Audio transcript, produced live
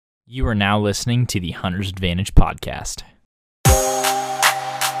You are now listening to the Hunter's Advantage podcast.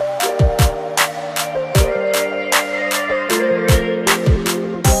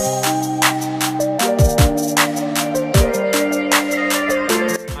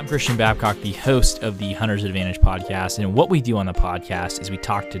 I'm Christian Babcock, the host of the Hunter's Advantage podcast, and what we do on the podcast is we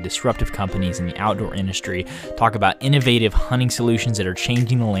talk to disruptive companies in the outdoor industry, talk about innovative hunting solutions that are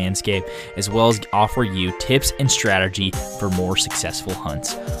changing the landscape, as well as offer you tips and strategy for more successful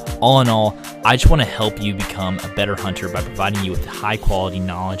hunts. All in all, I just want to help you become a better hunter by providing you with high quality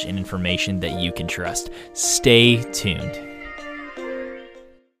knowledge and information that you can trust. Stay tuned.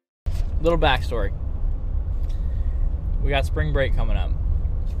 Little backstory. We got spring break coming up.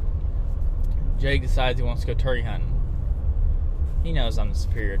 Jake decides he wants to go turkey hunting. He knows I'm the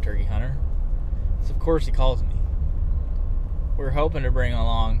superior turkey hunter, so of course he calls me. We're hoping to bring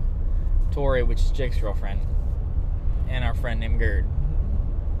along Tori, which is Jake's girlfriend, and our friend named Gerd,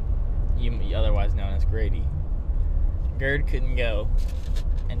 otherwise known as Grady. Gerd couldn't go,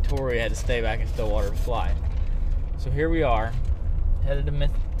 and Tori had to stay back in Stillwater to fly. So here we are, headed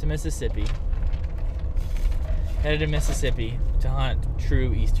to Mississippi. To hunt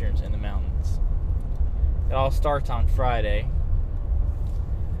true easterns in the mountains. It all starts on Friday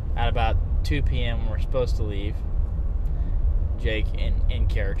at about 2 p.m. when we're supposed to leave. Jake, in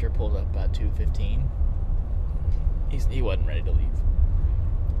character, pulls up about 2:15. He wasn't ready to leave.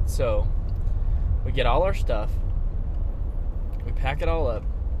 So we get all our stuff, we pack it all up,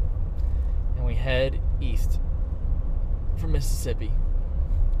 and we head east for Mississippi.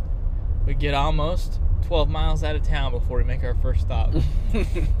 We get almost 12 miles out of town before we make our first stop.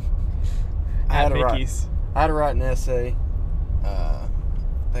 I had to write an essay,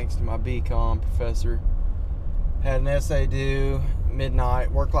 thanks to my BCom professor. Had an essay due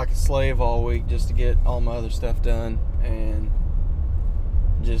midnight, worked like a slave all week just to get all my other stuff done, and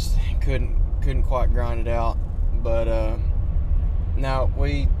just couldn't quite grind it out. But now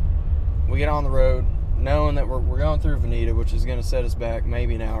we get on the road knowing that we're going through Veneta, which is going to set us back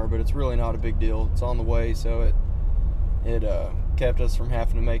maybe an hour, but it's really not a big deal. It's on the way, so it kept Christian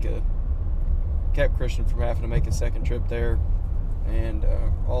from having to make a second trip there, and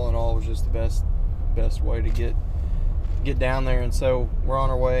all in all, it was just the best way to get down there. And so we're on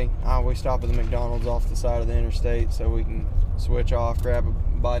our way. We stop at the McDonald's off the side of the interstate so we can switch off, grab a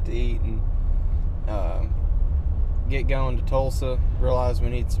bite to eat, and get going to Tulsa. Realize we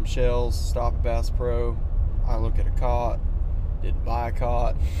need some shells. Stop at Bass Pro. I look at a cot. Didn't buy a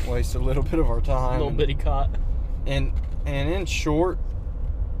cot. Waste a little bit of our time. Little bitty cot. And in short,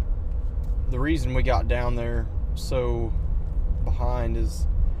 the reason we got down there so behind is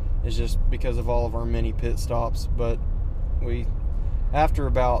just because of all of our mini pit stops. But after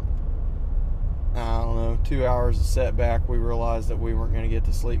about, 2 hours of setback, we realized that we weren't going to get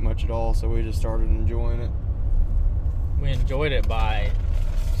to sleep much at all, so we just started enjoying it. We enjoyed it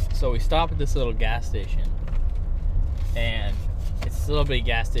so we stop at this little gas station, and it's this little bitty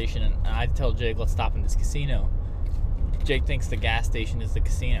gas station, and I tell Jake, let's stop in this casino. Jake thinks the gas station is the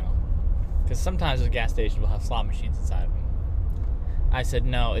casino, because sometimes those gas stations will have slot machines inside of them. I said,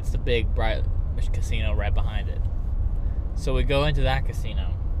 no, it's the big, bright casino right behind it. So we go into that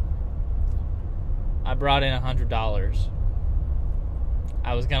casino. I brought in $100.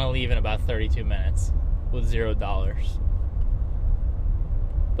 I was going to leave in about 32 minutes with $0.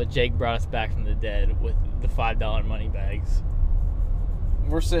 But Jake brought us back from the dead with the $5 money bags.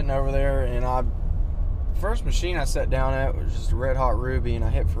 We're sitting over there, and first machine I sat down at was just a Red Hot Ruby, and I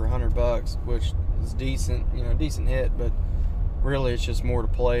hit for $100, which is decent hit, but really it's just more to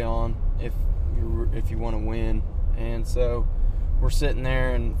play on if you want to win. And so we're sitting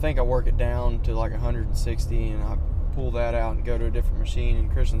there, and I think I work it down to like 160, and I pull that out and go to a different machine,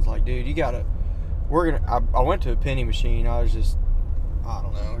 and Christian's like, dude, I went to a penny machine. I was just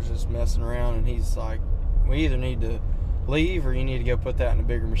messing around, and he's like, we either need to leave or you need to go put that in a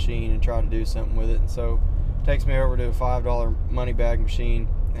bigger machine and try to do something with it. And so takes me over to a $5 money bag machine,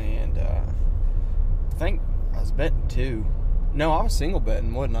 and I think I was betting two. No, I was single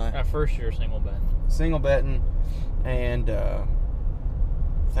betting, wasn't I? At first you were single betting. Single betting, and I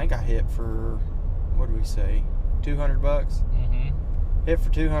think I hit for, what did we say, $200? Mm-hmm. Hit for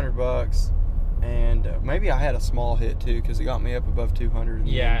 $200, and maybe I had a small hit too, because it got me up above 200.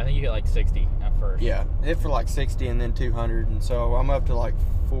 Yeah, I think you hit like 60 at first. Yeah, hit for like 60 and then 200, and so I'm up to like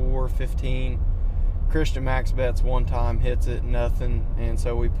 415. Christian max bets one time, hits it, nothing, and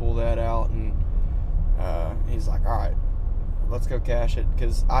so we pull that out, and he's like, all right, let's go cash it,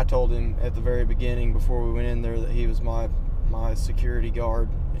 because I told him at the very beginning before we went in there that he was my security guard.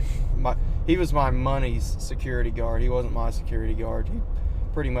 He was my money's security guard. He wasn't my security guard. He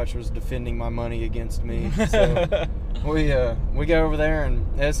pretty much was defending my money against me. So we go over there,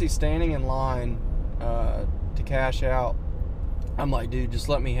 and as he's standing in line to cash out, I'm like, dude, just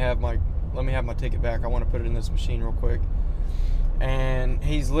let me have my ticket back. I want to put it in this machine real quick. And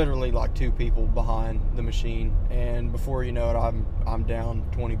he's literally like 2 people behind the machine, and before you know it, I'm down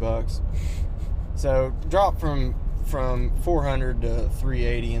 $20. So drop from 400 to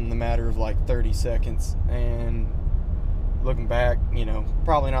 380 in the matter of like 30 seconds. And looking back,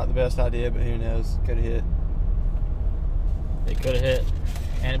 probably not the best idea, but who knows? Could have hit. It could have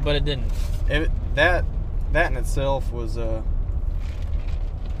hit, but it didn't. That in itself was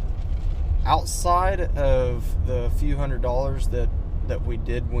outside of the few $100s that we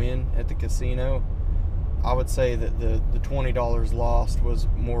did win at the casino. I would say that the $20 lost was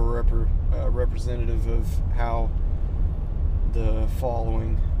more representative of how the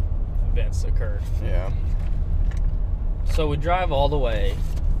following events occurred. Yeah. So we drive all the way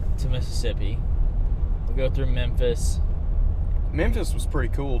to Mississippi. We go through Memphis. Memphis was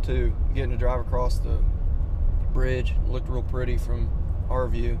pretty cool too. Getting to drive across the bridge. It looked real pretty from our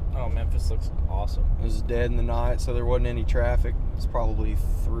view. Oh, Memphis looks awesome. It was dead in the night, so there wasn't any traffic. It was probably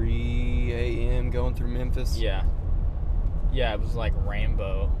 3 a.m. going through Memphis. Yeah, it was like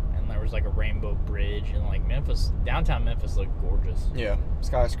rainbow, and there was like a rainbow bridge, and like downtown Memphis looked gorgeous. Yeah,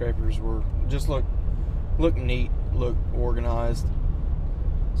 skyscrapers were just look neat, look organized.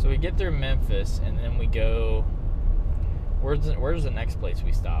 So we get through Memphis, and then we go. Where's the next place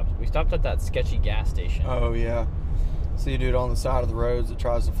we stopped? We stopped at that sketchy gas station. Oh yeah. See a dude on the side of the roads that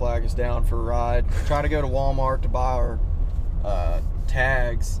tries to flag us down for a ride. Try to go to Walmart to buy our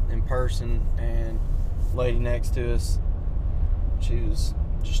tags in person, and lady next to us, she was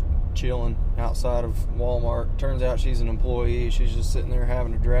just chilling outside of Walmart. Turns out she's an employee. She's just sitting there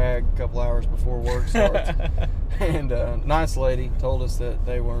having a drag a couple hours before work starts. And nice lady told us that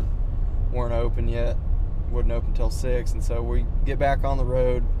they weren't open yet. Wouldn't open till 6, and so we get back on the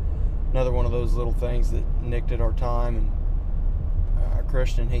road. Another one of those little things that nicked at our time. And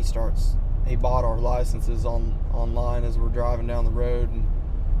Christian, he bought our licenses online as we're driving down the road.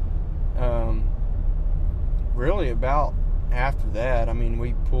 And really about after that, I mean,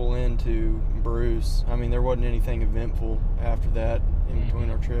 we pull into Bruce. I mean, there wasn't anything eventful after that in between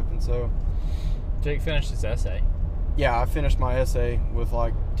our trip. And so Jake finished his essay. Yeah, I finished my essay with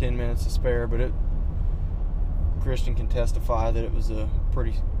like 10 minutes to spare, but Christian can testify that it was a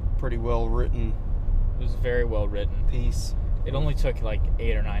pretty well written. It was very well written piece. It only took like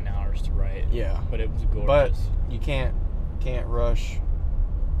 8 or 9 hours to write. Yeah, but it was gorgeous. But you can't rush.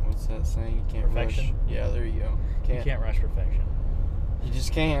 What's that saying? You can't perfection. Rush. Yeah, there you go. You can't rush perfection. You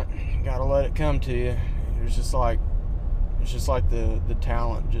just can't. You gotta let it come to you. It's just like the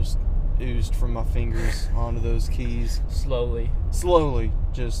talent just oozed from my fingers onto those keys. Slowly,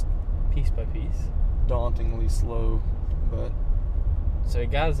 just piece by piece. Dauntingly slow, but. So he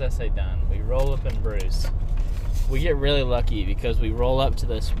got his essay done. We roll up in Bruce. We get really lucky because we roll up to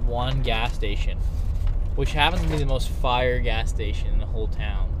this one gas station, which happens to be the most fire gas station in the whole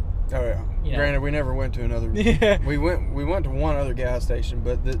town. Oh yeah. Granted, we never went to another. Yeah. We went to one other gas station,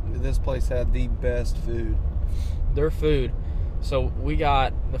 but this place had the best food. Their food. So we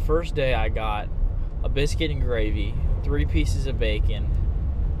got, the first day I got a biscuit and gravy, 3 pieces of bacon,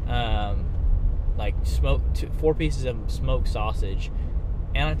 like 4 pieces of smoked sausage,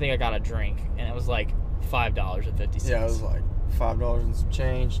 and I think I got a drink, and it was like $5.50. Yeah, it was like $5 and some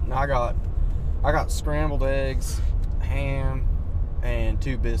change. And I got scrambled eggs, ham, and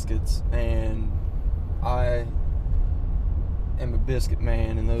 2 biscuits, and I am a biscuit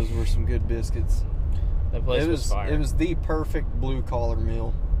man, and those were some good biscuits. That place was fire. It was the perfect blue collar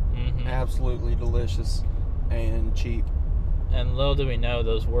meal. Mm-hmm. Absolutely delicious and cheap. And little did we know,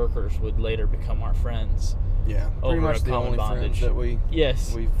 those workers would later become our friends. Yeah, pretty much the only friends that we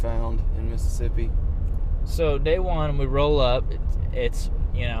found in Mississippi. So day 1, we roll up. It's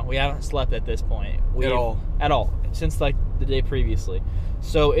we haven't slept at this point at all since like the day previously.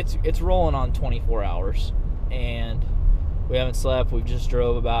 So it's rolling on 24 hours, and we haven't slept. We just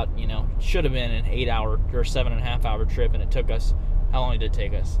drove about should have been an 8-hour or 7.5 hour trip, and it took us. How long did it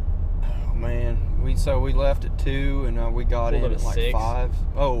take us? Oh man, we left at 2, and we got in at like 6. 5.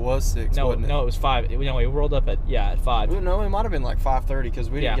 Oh, it was 6. No, wasn't it? No, it was 5. We rolled up at 5. No, it might have been like 5:30 because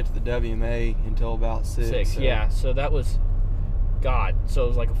we didn't get to the WMA until about 6. 6, so. yeah. So that was, God. So it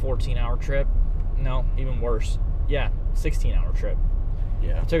was like a 14-hour trip. No, even worse. Yeah, 16-hour trip.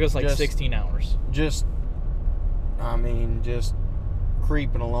 Yeah, it took us like 16 hours. Just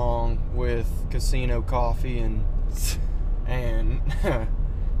creeping along with casino coffee and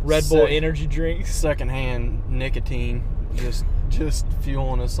Red Bull energy drinks, secondhand nicotine, just just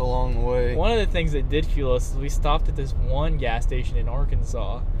fueling us along the way. One of the things that did fuel us is we stopped at this one gas station in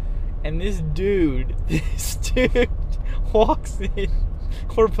Arkansas, and this dude walks in.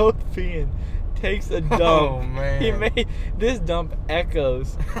 We're both peeing. Takes a dump. Oh, man. He made this dump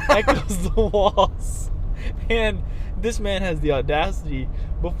echoes the walls, and this man has the audacity,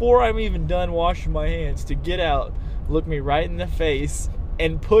 before I'm even done washing my hands, to get out, look me right in the face,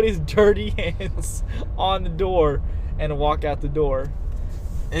 and put his dirty hands on the door and walk out the door.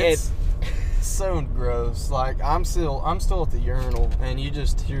 It's so gross. Like, I'm still at the urinal, and you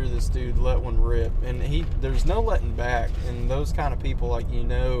just hear this dude let one rip, and there's no letting back. And those kind of people, like, you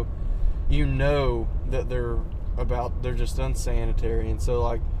know that they're just unsanitary. And so,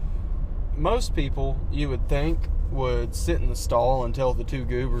 like, most people you would think would sit in the stall until the two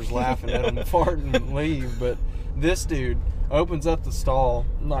goobers laughing at them fart and leave, but this dude opens up the stall.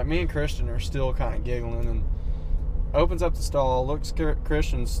 Like, me and Christian are still kind of giggling, and opens up the stall, looks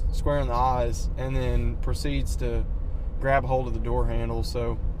Christian square in the eyes, and then proceeds to grab hold of the door handle.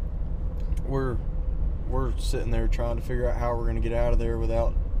 So we're sitting there trying to figure out how we're going to get out of there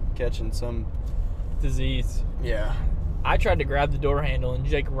without catching some disease. Yeah. I tried to grab the door handle, and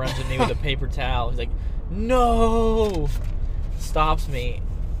Jake runs at me with a paper towel. He's like, no! Stops me.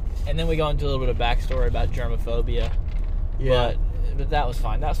 And then we go into a little bit of backstory about germophobia. Yeah. But that was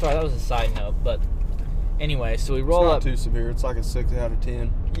fine. That was a side note. But anyway, so we roll up. up. It's not too severe. It's like a 6 out of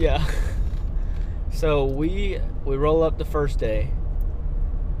 10. Yeah. So we roll up the first day.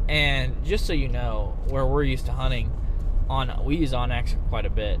 And just so you know, where we're used to hunting, we use Onyx quite a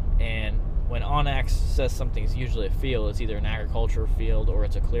bit. And when Onyx says something's usually a field, it's either an agriculture field or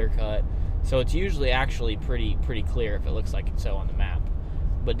it's a clear cut. So it's usually actually pretty clear if it looks like it's so on the map.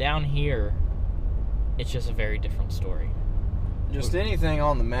 But down here, it's just a very different story. Just anything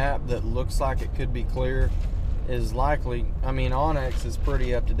on the map that looks like it could be clear is likely. I mean, Onyx is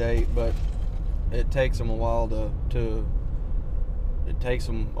pretty up to date, but it takes them a while to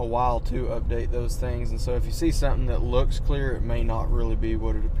update those things. And so if you see something that looks clear, it may not really be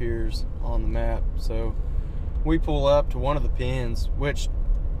what it appears on the map. So we pull up to one of the pins, which,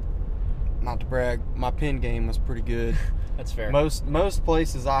 not to brag, my pin game was pretty good. That's fair. Most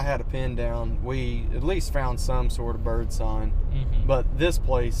places I had a pin down, we at least found some sort of bird sign. Mm-hmm. But this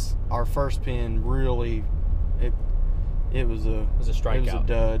place, our first pin, really, it was a strikeout. It was a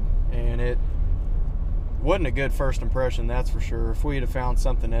dud, and it wasn't a good first impression, that's for sure. If we had found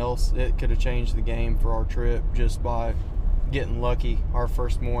something else, it could have changed the game for our trip just by getting lucky our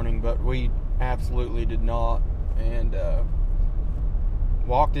first morning. But we absolutely did not, and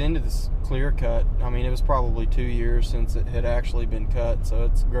walked into this clear cut. I mean, it was probably 2 years since it had actually been cut, so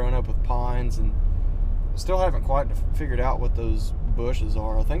it's grown up with pines, and still haven't quite figured out what those bushes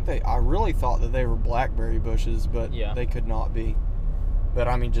are. I really thought that they were blackberry bushes, but yeah, they could not be. But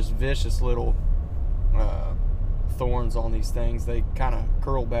I mean, just vicious little thorns on these things. They kind of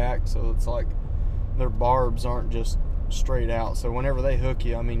curl back, so it's like their barbs aren't just straight out. So whenever they hook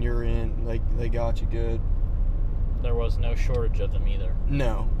you, I mean, you're in. They got you good. There was no shortage of them either.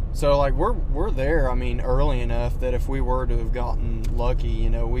 No. So, like, we're there, I mean, early enough that if we were to have gotten lucky, you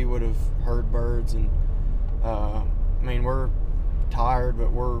know, we would have heard birds. And, I mean, we're tired,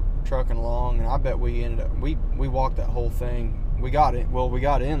 but we're trucking along. And I bet we ended up, we walked that whole thing. We got in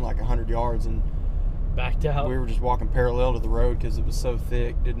like 100 yards and backed out. We were just walking parallel to the road because it was so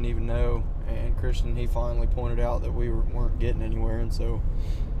thick, didn't even know. And Christian, he finally pointed out that we weren't getting anywhere. And so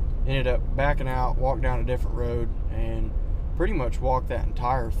ended up backing out, walked down a different road, and pretty much walked that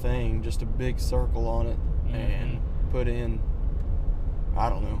entire thing, just a big circle on it, and put in, I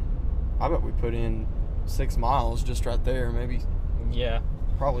don't know, I bet we put in 6 miles just right there, maybe. Yeah.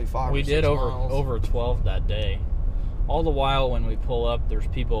 Probably 5 we or 6 did miles. over 12 that day. All the while when we pull up, there's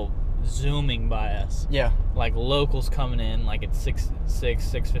people zooming by us. Yeah. Like locals coming in, like at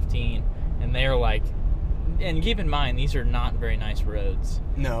 6:15, and they're like, and keep in mind, these are not very nice roads.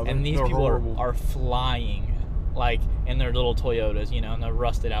 No, and these people are flying, like, in their little Toyotas, you know, and their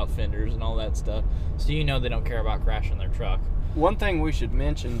rusted out fenders and all that stuff. So you know they don't care about crashing their truck. One thing we should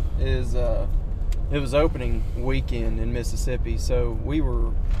mention is it was opening weekend in Mississippi, so we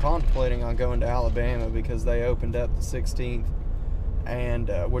were contemplating on going to Alabama because they opened up the 16th, and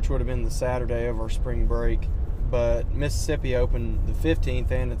which would have been the Saturday of our spring break. But Mississippi opened the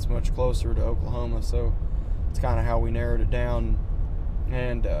 15th, and it's much closer to Oklahoma, so it's kind of how we narrowed it down.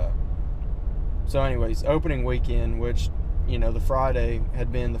 And so anyways, opening weekend, which, you know, the Friday had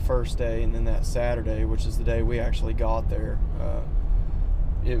been the first day, and then that Saturday, which is the day we actually got there,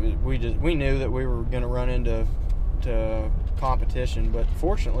 we knew that we were going to run into competition, but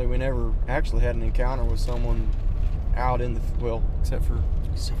fortunately we never actually had an encounter with someone out in the except for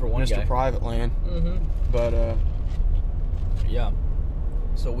one Mr. guy. Private Land. Mm-hmm. But Yeah.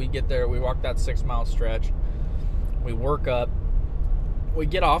 So we get there. We walk that 6 mile stretch. We work up. We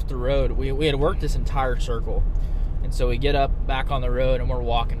get off the road. We had worked this entire circle, and so we get up back on the road, and we're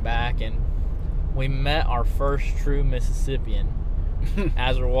walking back, and we met our first true Mississippian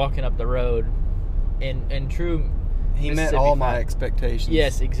as we're walking up the road. In true he met Mississippi all my fashion. expectations.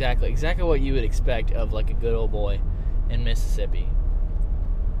 Yes, exactly what you would expect of like a good old boy in Mississippi.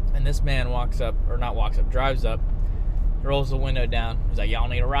 And this man drives up, rolls the window down. He's like, "Y'all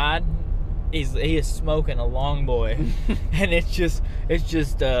need a ride?" He is smoking a long boy, and it's just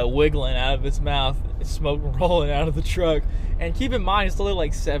wiggling out of his mouth, smoke rolling out of the truck. And keep in mind, it's only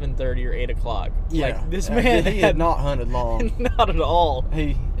like 7:30 or 8 o'clock. Yeah, like, this man he had not hunted long. Not at all.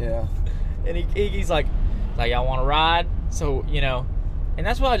 And he's like, "Y'all want to ride?" So and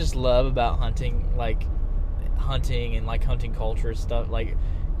that's what I just love about hunting and like hunting culture stuff. Like,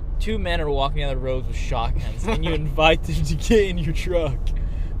 two men are walking down the roads with shotguns, and you invite them to get in your truck.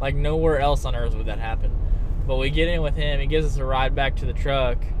 Like, nowhere else on earth would that happen. But we get in with him. He gives us a ride back to the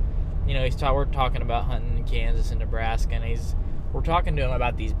truck. We're talking about hunting in Kansas and Nebraska, and we're talking to him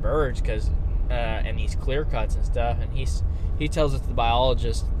about these birds and these clear cuts and stuff. And he tells us, the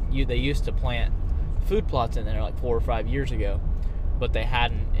biologist, they used to plant food plots in there like 4 or 5 years ago, but they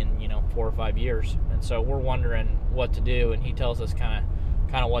hadn't in 4 or 5 years. And so we're wondering what to do, and he tells us kind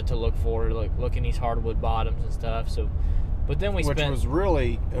of what to look for, look in these hardwood bottoms and stuff. So. But then which was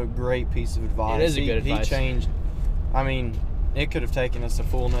really a great piece of advice. It is a good advice. He changed. I mean, it could have taken us a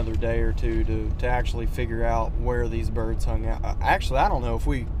full another day or two to actually figure out where these birds hung out. Actually, I don't know if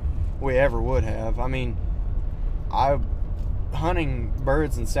we ever would have. I mean, hunting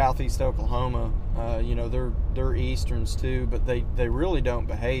birds in southeast Oklahoma. They're easterns too, but they really don't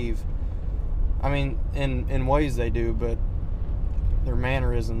behave. I mean, in ways they do, but their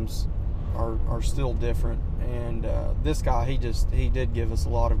mannerisms are still different. And this guy, he did give us a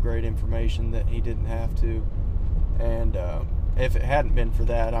lot of great information that he didn't have to. And if it hadn't been for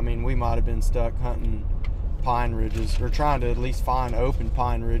that, I mean, we might have been stuck hunting pine ridges, or trying to at least find open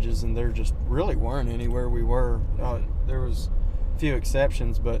pine ridges, and there just really weren't anywhere we were. There was a few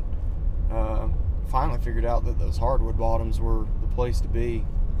exceptions, but finally figured out that those hardwood bottoms were the place to be.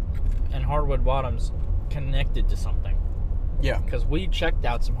 And hardwood bottoms connected to something. Yeah. Because we checked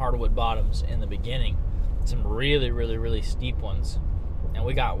out some hardwood bottoms in the beginning, some really, really, really steep ones, and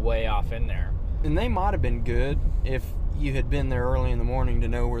we got way off in there. And they might have been good if you had been there early in the morning to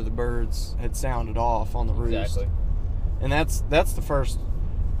know where the birds had sounded off on the roost. Exactly. And that's the first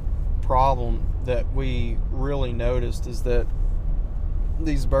problem that we really noticed, is that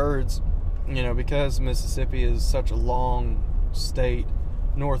these birds, because Mississippi is such a long state,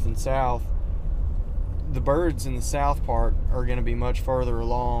 north and south, the birds in the south part are going to be much further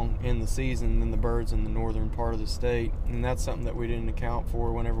along in the season than the birds in the northern part of the state. And that's something that we didn't account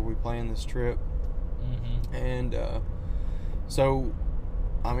for whenever we planned this trip. Mm-hmm. And so,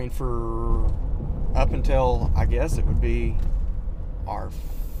 I mean, for up until, I guess it would be our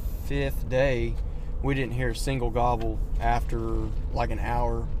 5th day, we didn't hear a single gobble after like an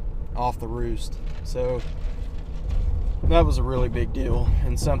hour off the roost. So that was a really big deal,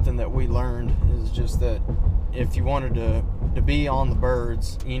 and something that we learned is just that if you wanted to be on the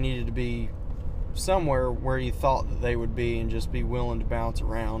birds, you needed to be somewhere where you thought that they would be, and just be willing to bounce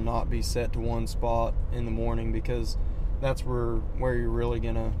around, not be set to one spot in the morning, because that's where you're really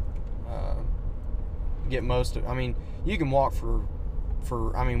gonna get most of. I mean, you can walk for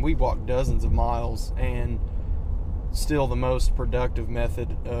I mean, we walked dozens of miles, and still the most productive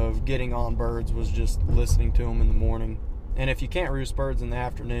method of getting on birds was just listening to them in the morning. And if you can't roost birds in the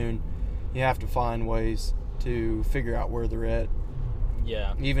afternoon, you have to find ways to figure out where they're at.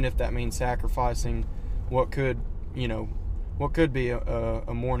 Yeah. Even if that means sacrificing what could be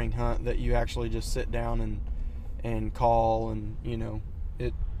a morning hunt that you actually just sit down and call, and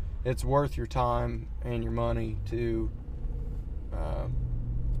it's worth your time and your money to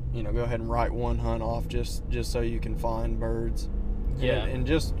go ahead and write one hunt off just so you can find birds. Yeah. And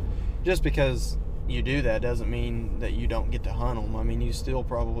just because you do that doesn't mean that you don't get to hunt them. I mean, you still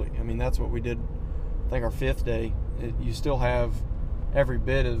probably, that's what we did, I think, our 5th day. You still have every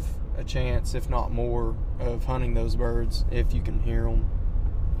bit of a chance, if not more, of hunting those birds if you can hear them.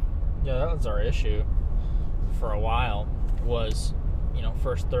 Yeah, that was our issue for a while, was,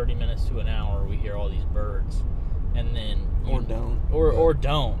 first 30 minutes to an hour we hear all these birds, and then Don't. Or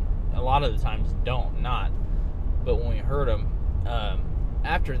don't. A lot of the times not. But when we heard them,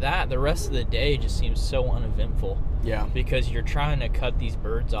 after that, the rest of the day just seems so uneventful. Yeah. Because you're trying to cut these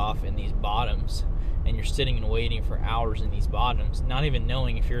birds off in these bottoms, and you're sitting and waiting for hours in these bottoms, not even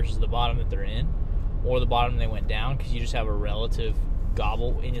knowing if yours is the bottom that they're in or the bottom they went down, because you just have a relative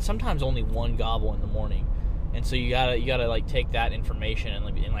gobble, and it's sometimes only one gobble in the morning, and so you gotta like take that information and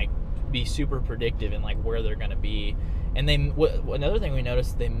like be super predictive in like where they're gonna be. And another thing we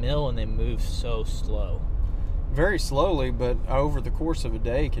noticed, they mill and they move so slow, very slowly, but over the course of a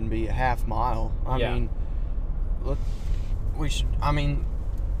day can be a half mile. I mean, look,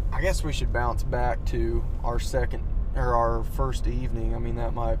 I guess we should bounce back to our first evening. I mean,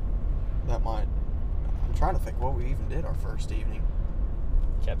 that might. I'm trying to think what we even did our first evening.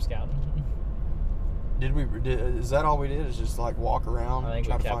 Kept scouting. Is that all we did? Is just like walk around, I think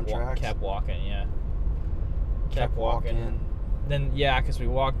try we to find tracks? kept walking, yeah. Kept walking. Then because we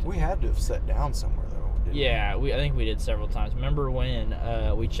walked. We had to have sat down somewhere though. Didn't Yeah, I think we did several times. Remember when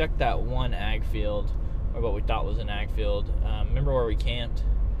we checked that one ag field, or what we thought was an ag field? Remember where we camped?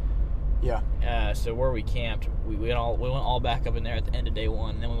 Yeah. So where we camped, we went all back up in there at the end of day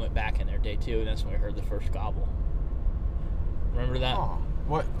one, and then we went back in there day two, and that's when we heard the first gobble. Remember that? Oh,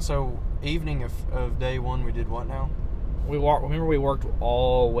 what? So evening of day one, we did what now? Remember we worked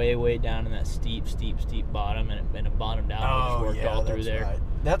all way down in that steep bottom, and it bottomed out. And we just worked all through there. Right.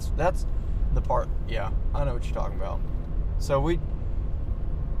 That's the part. Yeah, I know what you're talking about. So we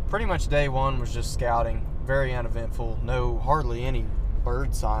pretty much day one was just scouting, very uneventful. Hardly any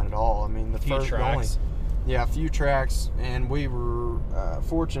bird sign at all. I mean, a few tracks, and we were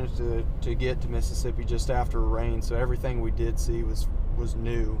fortunate to get to Mississippi just after a rain, so everything we did see was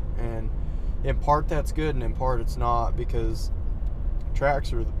new, and in part that's good and in part it's not, because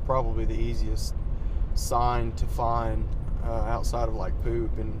tracks are probably the easiest sign to find outside of like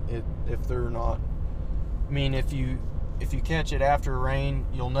poop, and if they're not, I mean, if you catch it after a rain,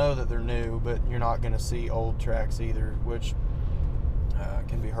 you'll know that they're new, but you're not going to see old tracks either, which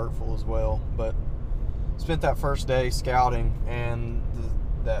can be hurtful as well. But spent that first day scouting, and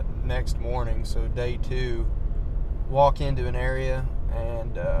that next morning, so day two, walk into an area,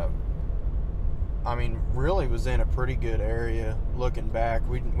 and I mean, really was in a pretty good area looking back.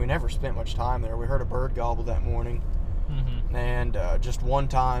 We never spent much time there. We heard a bird gobble that morning, and just one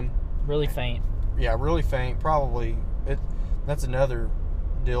time. Really faint. Yeah, really faint. Probably that's another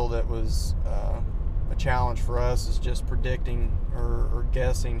deal that was a challenge for us, is just predicting or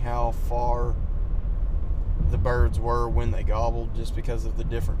guessing how far the birds were when they gobbled, just because of the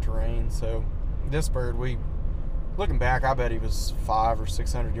different terrain. So this bird, looking back, I bet he was 500 or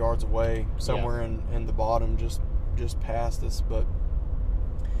 600 yards away, somewhere in the bottom, just past us. But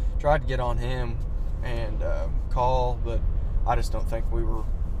tried to get on him and call, but I just don't think we were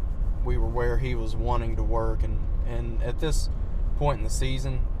where he was wanting to work. And at this point in the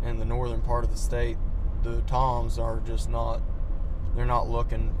season, in the northern part of the state, the toms are just not. They're not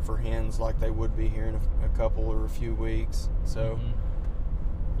looking for hens like they would be here in a couple or a few weeks. So.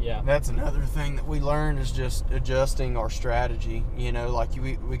 Yeah, that's another thing that we learned, is just adjusting our strategy. You know, like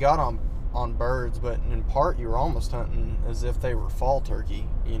we got on birds, but in part you were almost hunting as if they were fall turkey,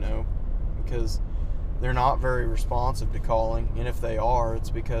 you know, because they're not very responsive to calling, and if they are, it's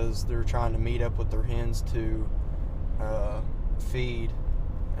because they're trying to meet up with their hens to feed.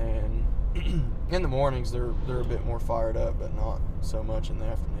 And in the mornings they're a bit more fired up, but not so much in the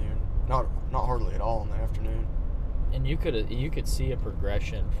afternoon. Not hardly at all in the afternoon. And you could see a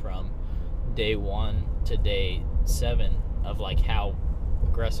progression from day 1 to day 7 of like how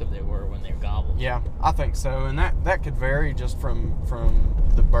aggressive they were when they gobbled. Yeah, I think so, and that could vary just from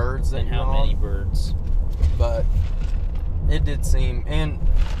the birds that and how many birds. But it did seem,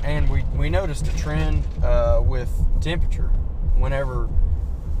 and we noticed a trend with temperature.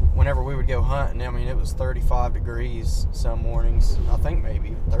 Whenever we would go hunting, I mean, it was 35 degrees some mornings. I think maybe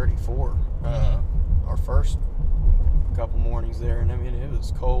even 34. Our first couple mornings there, and I mean, it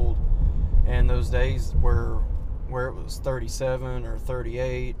was cold. And those days where it was 37 or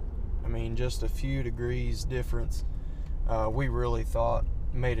 38, I mean, just a few degrees difference, we really thought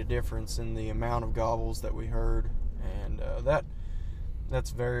made a difference in the amount of gobbles that we heard. And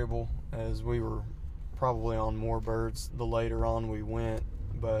that's variable, as we were probably on more birds the later on we went.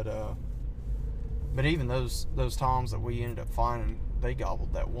 But even those toms that we ended up finding, they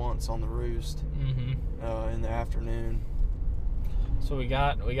gobbled that once on the roost in the afternoon. So we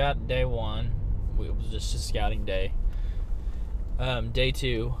got day 1. It was just a scouting day. Day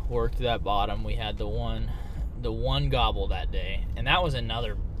 2, worked that bottom. We had the one gobble that day, and that was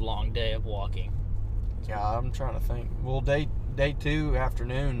another long day of walking. Yeah, I'm trying to think. Well, day 2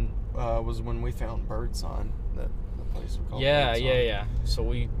 afternoon was when we found bird sign. That the place was called. Yeah. So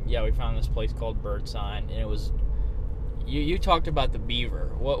we found this place called Bird Sign, and it was, You talked about the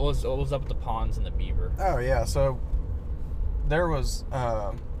beaver. What was up with the ponds and the beaver? Oh yeah, so there was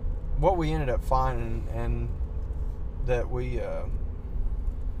what we ended up finding, and that we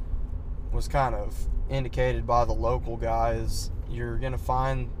was kind of indicated by the local guys. You're gonna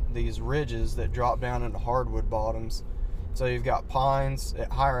find these ridges that drop down into hardwood bottoms. So you've got pines at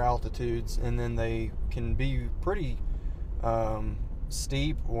higher altitudes, and then they can be pretty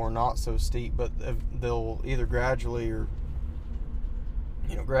steep or not so steep, but they'll either gradually or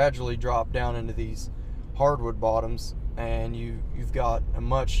gradually drop down into these hardwood bottoms, and you've got a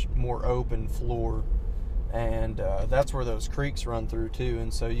much more open floor, and that's where those creeks run through too.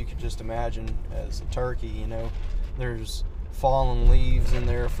 And so you could just imagine, as a turkey, there's fallen leaves in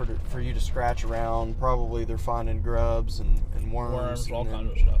there for you to scratch around. Probably they're finding grubs and worms, all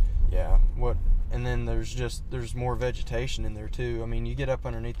kinds of stuff. Yeah, and then there's more vegetation in there too. I mean, you get up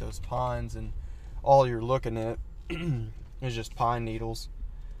underneath those pines, and all you're looking at is just pine needles.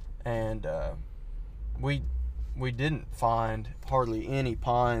 And we didn't find hardly any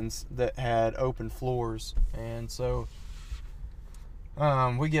pines that had open floors. And so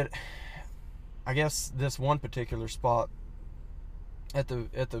we get, I guess, this one particular spot at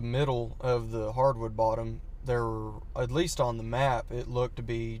the middle of the hardwood bottom. There were, at least on the map, it looked to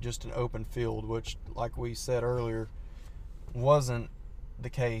be just an open field, which, like we said earlier, wasn't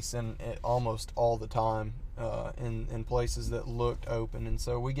the case in almost all the time in places that looked open. And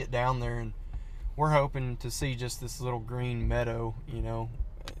so we get down there, and we're hoping to see just this little green meadow.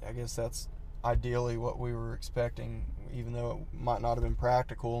 I guess that's ideally what we were expecting, even though it might not have been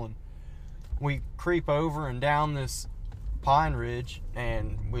practical. And we creep over and down this pine ridge,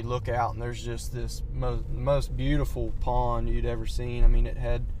 and we look out, and there's just this most beautiful pond you'd ever seen. I mean,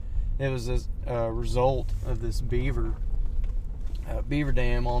 it was a result of this beaver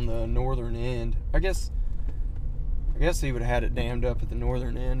dam on the northern end. I guess he would have had it dammed up at the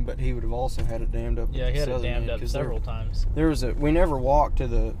northern end, but he would have also had it dammed up at the southern end. Yeah, he had it dammed up several times. We never walked to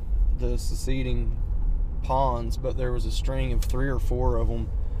the succeeding ponds, but there was a string of 3 or 4 of them,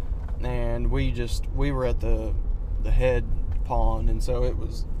 and we were at the head pond, and so it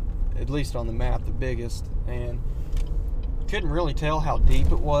was, at least on the map, the biggest, and couldn't really tell how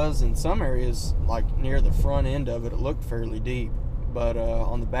deep it was. In some areas, like near the front end of it looked fairly deep, but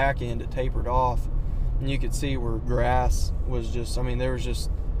on the back end it tapered off, and you could see where grass was there was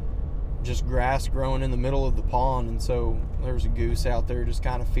just grass growing in the middle of the pond. And so there was a goose out there just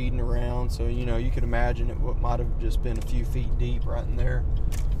kind of feeding around, so you could imagine it might have just been a few feet deep right in there.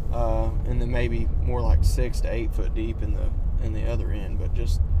 And then maybe more like 6 to 8 foot deep in the other end. But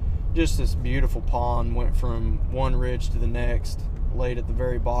just this beautiful pond, went from one ridge to the next, laid at the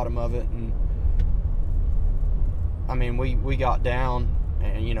very bottom of it. And I mean, we got down,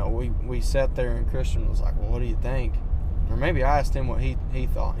 and we sat there, and Christian was like, well, what do you think? Or maybe I asked him what he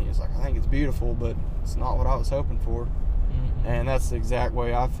thought, and he was like, I think it's beautiful, but it's not what I was hoping for. Mm-hmm. And that's the exact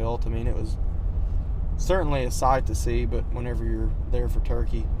way I felt. I mean, it was certainly a sight to see, but whenever you're there for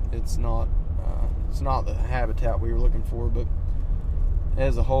turkey, it's not the habitat we were looking for. But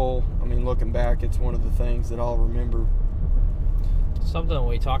as a whole, I mean, looking back, it's one of the things that I'll remember. Something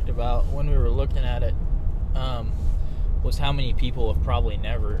we talked about when we were looking at it was how many people have probably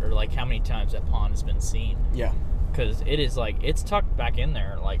never, or like how many times that pond has been seen. Yeah. Because it is it's tucked back in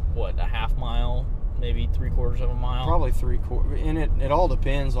there, like what, a half mile, maybe 3/4 of a mile? Probably 3/4. And it all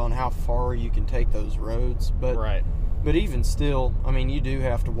depends on how far you can take those roads. But right. But even still, I mean, you do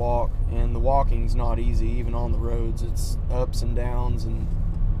have to walk, and the walking's not easy, even on the roads. It's ups and downs, and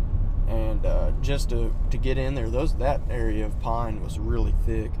just to get in there, that area of pine was really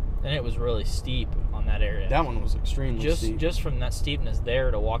thick. And it was really steep on that area. That one was extremely steep. Just from that steepness there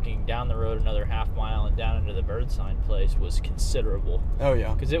to walking down the road another half mile and down into the bird sign place was considerable. Oh,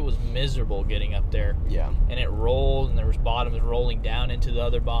 yeah. Because it was miserable getting up there. Yeah. And it rolled, and there was bottoms rolling down into the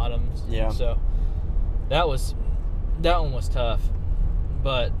other bottoms. Yeah. So that one was tough.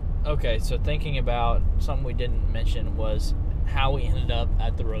 But, okay, so thinking about something we didn't mention was how we ended up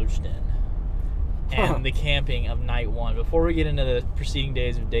at the Roach Den and the camping of night 1. Before we get into the preceding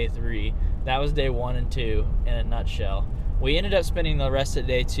days of day 3, that was day 1 and 2 in a nutshell. We ended up spending the rest of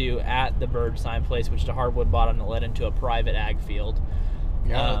day 2 at the bird sign place, which is a hardwood bottom that led into a private ag field.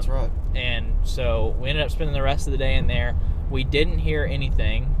 Yeah, that's right. And so we ended up spending the rest of the day in there. We didn't hear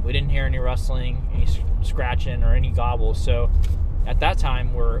anything. We didn't hear any rustling, any scratching, or any gobbles. So at that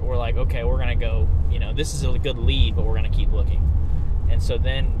time, we're like, okay, we're gonna go. This is a good lead, but we're gonna keep looking. And so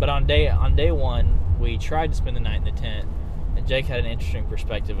then, but on day 1, we tried to spend the night in the tent, and Jake had an interesting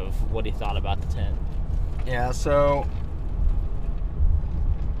perspective of what he thought about the tent. Yeah. So.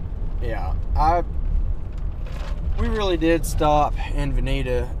 Yeah, I we really did stop in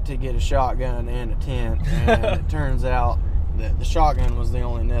Veneta to get a shotgun and a tent, and it turns out that the shotgun was the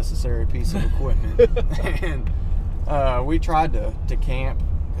only necessary piece of equipment. And we tried to camp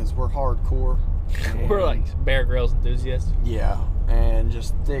because we're hardcore. We're like Bear Grylls enthusiasts. Yeah, and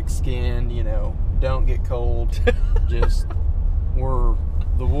just thick-skinned, don't get cold. Just, we're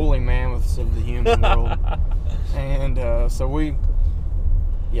the woolly mammoths of the human world. And so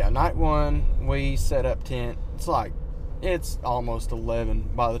night one, we set up tent. It's almost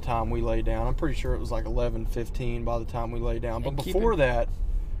 11 by the time we lay down. I'm pretty sure it was like 11:15 by the time we lay down. But before that,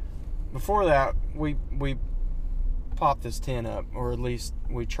 we pop this tent up, or at least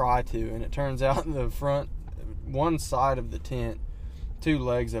we try to, and it turns out the front, one side of the tent, 2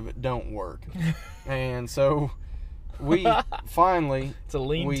 legs of it don't work. And so we finally, it's a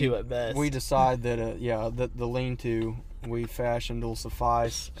lean-to at best. We decide that that the lean-to we fashioned will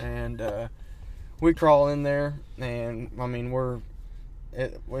suffice, and we crawl in there, and I mean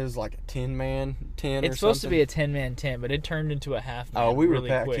it was like a 10-man tent. It's supposed to be a 10-man tent, but it turned into a half-man. Oh, we were really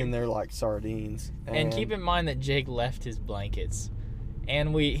packed quick. in there like sardines. And keep in mind that Jake left his blankets,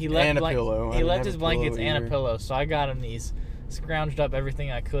 and he left a pillow. He left his blankets and a pillow. So I got him these, scrounged up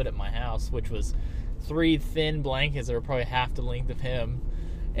everything I could at my house, which was 3 thin blankets that were probably half the length of him,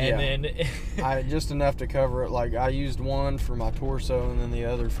 and then I just enough to cover it. Like I used one for my torso and then the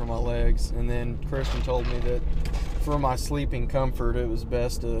other for my legs, and then Christian told me that for my sleeping comfort, it was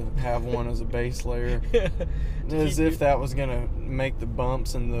best to have one as a base layer, as if that was gonna make the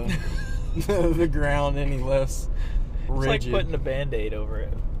bumps in the ground any less rigid. It's like putting a Band-Aid over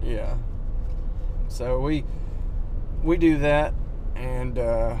it. Yeah. So we do that, and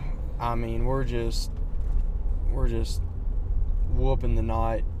I mean we're just whooping the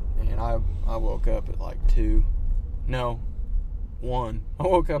night, and I woke up at like 2. No. 1. I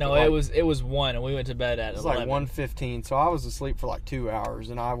woke up. No, at it was 1, and we went to bed at 11. It was like 1:15, so I was asleep for like 2 hours,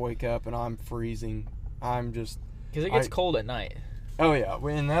 and I wake up and I'm freezing. I'm just because it gets cold at night. Oh yeah,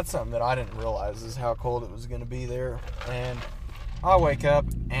 and that's something that I didn't realize is how cold it was going to be there. And I wake up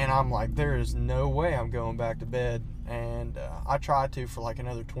and I'm like, there is no way I'm going back to bed. And I tried to for like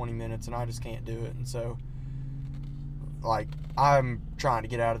another 20 minutes, and I just can't do it. And so, like, I'm trying to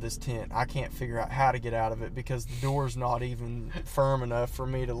get out of this tent. I can't figure out how to get out of it because the door's not even firm enough for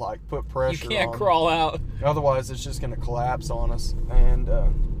me to like put pressure on. You can't crawl out. Otherwise, it's just going to collapse on us. And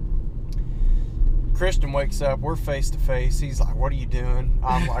Christian wakes up. We're face to face. He's like, "What are you doing?"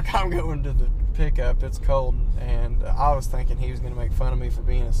 I'm like, "I'm going to the pickup. It's cold." And I was thinking he was going to make fun of me for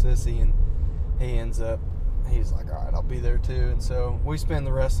being a sissy, and he's like, "All right, I'll be there too." And so we spend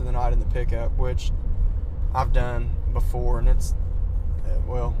the rest of the night in the pickup, which I've done before, and it's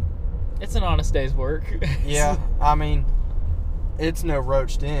an honest day's work. Yeah, I mean, it's no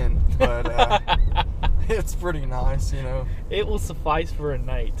roached in, but it's pretty nice, It will suffice for a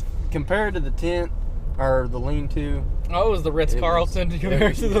night compared to the tent or the lean-to. Oh, it was the Ritz-Carlton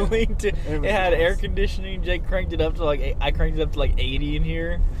compared to the lean-to. It had nice. Air conditioning. Jake cranked it up to I cranked it up to like 80 in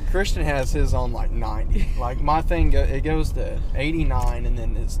here. Christian has his on like 90. Like my thing, it goes to 89, and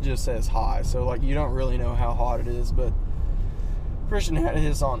then it just says high. So like you don't really know how hot it is, but Christian had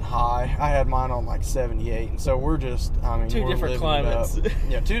his on high. I had mine on like 78, and so we're just, we're different living climates. it up.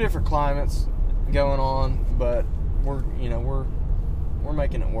 Yeah, 2 different climates going on, but we're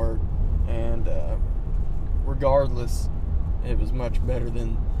making it work, and regardless, it was much better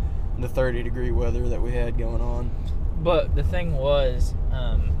than the 30-degree weather that we had going on. But the thing was,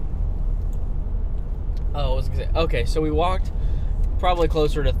 okay, so we walked probably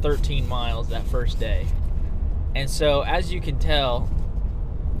closer to 13 miles that first day. And so, as you can tell,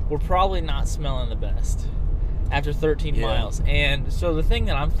 we're probably not smelling the best after 13 miles. And so the thing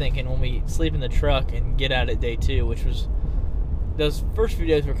that I'm thinking when we sleep in the truck and get out at day 2, which was, those first few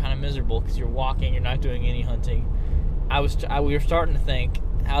days were kind of miserable because you're walking, you're not doing any hunting. We were starting to think,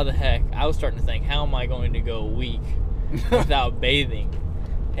 how am I going to go a week without bathing?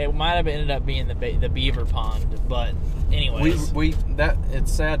 It might have ended up being the beaver pond, but anyways.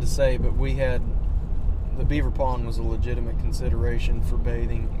 It's sad to say, but we had, the beaver pond was a legitimate consideration for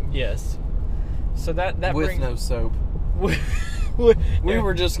bathing. Yes. So that with brings, no soap. We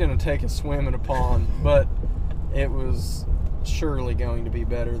were just going to take a swim in a pond, but it was surely going to be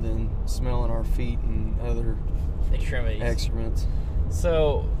better than smelling our feet and other extremities. Excrements.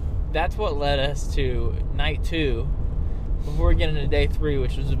 So that's what led us to night 2 before we get into day 3,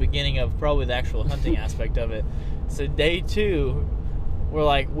 which was the beginning of probably the actual hunting aspect of it. So day 2, we're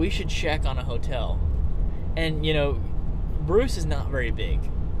like, we should check on a hotel. And, Bruce is not very big.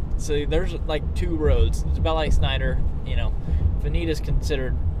 So there's like 2 roads. It's about like Snyder, Veneta's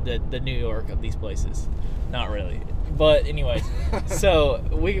considered the New York of these places. Not really. But anyways, so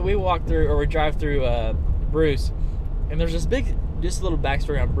we walk through, or we drive through Bruce, and there's just a little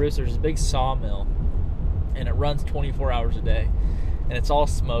backstory on Bruce. There's this big sawmill, and it runs 24 hours a day, and it's all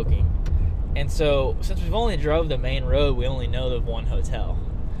smoking. And so since we've only drove the main road, we only know of one hotel.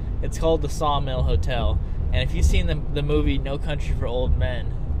 It's called the Sawmill Hotel. And if you've seen the movie No Country for Old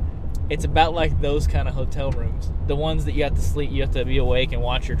Men, it's about like those kind of hotel rooms. The ones that you have to sleep, you have to be awake and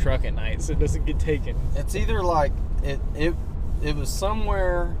watch your truck at night so it doesn't get taken. It's either like it was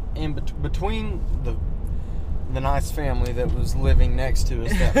somewhere in between the nice family that was living next to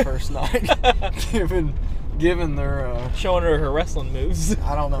us that first night, given their showing her wrestling moves.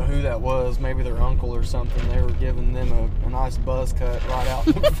 I don't know who that was. Maybe their uncle or something. They were giving them a nice buzz cut right out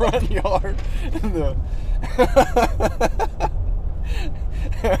in the front yard.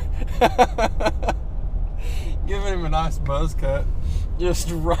 Giving him a nice buzz cut, just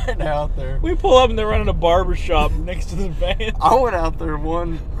right out there. We pull up and they're running a barber shop next to the van. I went out there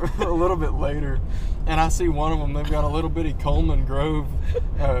a little bit later, and I see one of them. They've got a little bitty Coleman Grill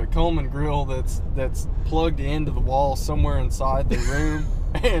that's plugged into the wall somewhere inside the room,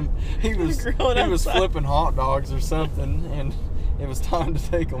 and he was flipping hot dogs or something, and it was time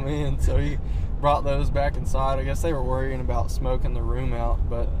to take them in. So he brought those back inside. I guess they were worrying about smoking the room out,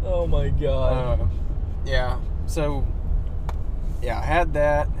 but oh my god. Yeah. So yeah, I had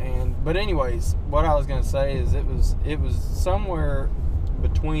that, but anyways, what I was gonna say is it was somewhere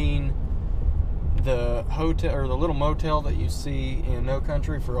between the hotel or the little motel that you see in No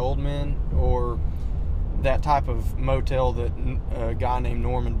Country for Old Men, or that type of motel that a guy named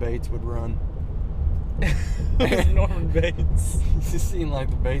Norman Bates would run. Who's Norman Bates? You seen like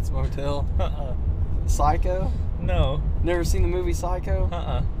the Bates Motel? Psycho? No. Never seen the movie Psycho?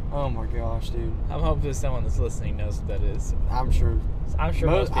 Oh my gosh, dude. I'm hoping someone that's listening knows what that is. I'm sure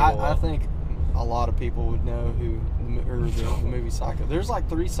most people will. I think a lot of people would know the movie Psycho. There's like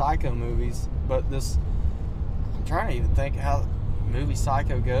 3 Psycho movies, but I'm trying to even think how the movie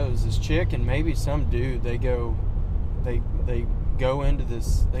Psycho goes. This chick and maybe some dude, they go into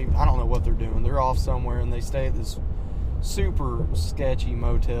this, I don't know what they're doing. They're off somewhere and they stay at this super sketchy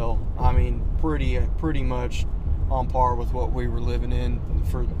motel. I mean, pretty much on par with what we were living in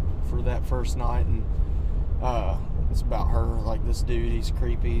for that first night. And it's about her, like this dude, he's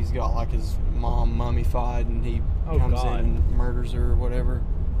creepy. He's got like his mom mummified, and he comes in and murders her or whatever.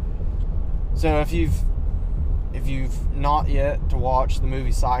 So if you've not yet to watch the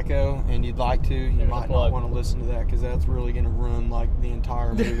movie Psycho and you'd like to, you might not want to listen to that, because that's really going to ruin like the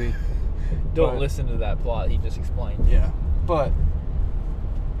entire movie. Don't listen to that plot he just explained. Yeah, but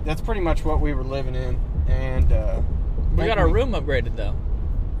that's pretty much what we were living in, and we got our room upgraded though.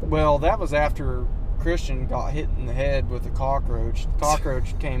 Well, that was after Christian got hit in the head with a cockroach. The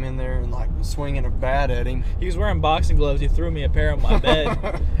cockroach came in there and like was swinging a bat at him. He was wearing boxing gloves. He threw me a pair on my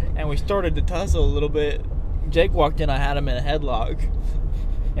bed, and we started to tussle a little bit. Jake walked in. I had him in a headlock,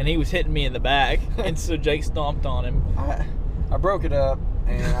 and he was hitting me in the back, and so Jake stomped on him. I broke it up,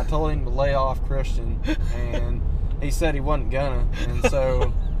 and I told him to lay off Christian, and he said he wasn't gonna, and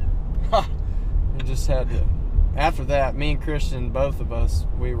so we just had to. After that, me and Christian, both of us,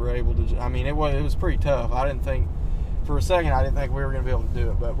 we were able to. I mean, it was pretty tough. I didn't think for a second we were going to be able to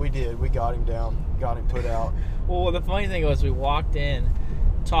do it, but we did. We got him down, got him put out. Well, the funny thing was, we walked in,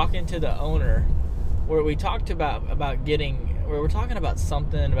 talking to the owner, where we talked about getting. We were talking about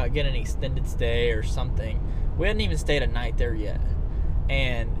something about getting an extended stay or something. We hadn't even stayed a night there yet,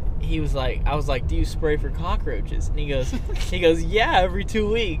 and he was like, I was like, do you spray for cockroaches? And he goes, yeah, every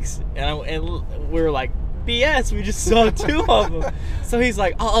 2 weeks. And we were like, BS, we just saw 2 of them. So he's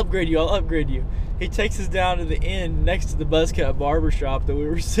like, I'll upgrade you. He takes us down to the inn next to the Buzzcut barber shop that we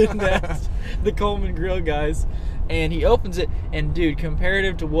were sitting at, the Coleman Grill guys, and he opens it, and dude,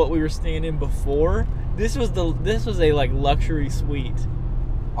 comparative to what we were staying in before, this was a like luxury suite.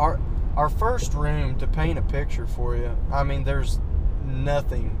 Our first room, to paint a picture for you, I mean, there's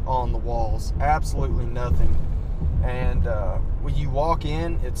nothing on the walls, absolutely nothing. And when you walk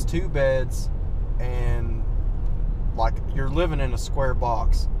in, it's 2 beds, and like you're living in a square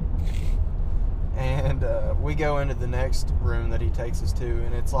box. And we go into the next room that he takes us to,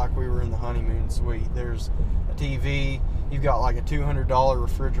 and it's like we were in the honeymoon suite. There's a TV, you've got like a $200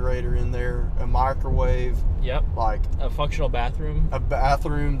 refrigerator in there, a microwave. Yep. Like a functional bathroom. A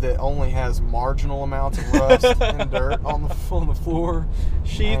bathroom that only has marginal amounts of rust and dirt on the floor.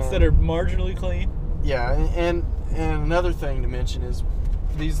 Sheets that are marginally clean. Yeah, and another thing to mention is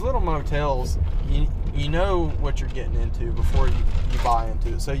these little motels, you know what you're getting into before you buy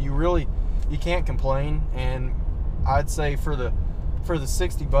into it. So you can't complain. And I'd say for the for the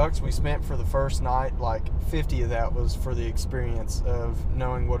 $60 we spent for the first night, like 50 of that was for the experience of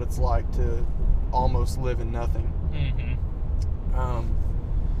knowing what it's like to almost live in nothing.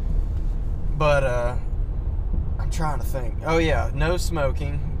 But I'm trying to think. Oh yeah, no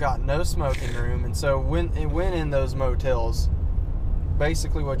smoking. Got no smoking room, and so when in those motels,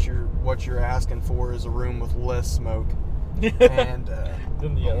 basically what you're asking for is a room with less smoke. And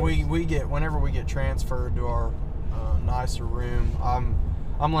we get, whenever we get transferred to our nicer room,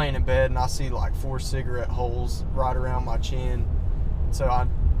 I'm laying in bed and I see like 4 cigarette holes right around my chin. So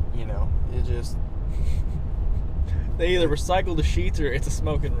it just they either recycle the sheets or it's a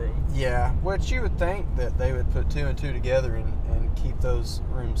smoking room. Yeah, which you would think that they would put 2 and 2 together and keep those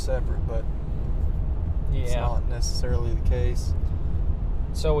rooms separate, but it's not necessarily the case.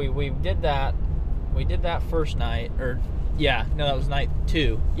 So we did that. We did that first night, that was night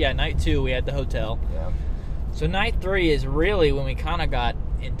 2. Yeah, night 2 we had the hotel. Yeah. So night 3 is really when we kind of got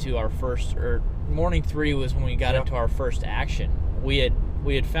into our first, or morning 3 was when we got into our first action. We had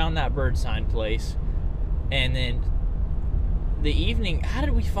found that bird sign place, and then the evening. How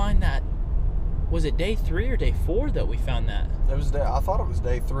did we find that? Was it day 3 or day 4 that we found that? I thought it was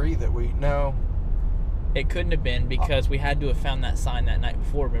day 3 that we. No. It couldn't have been, because we had to have found that sign that night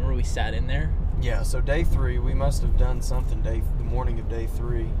before. Remember, we sat in there? Yeah, so day 3, we must have done something the morning of day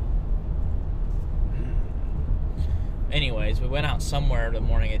 3. Anyways, we went out somewhere the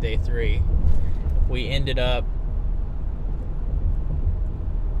morning of day 3. We ended up...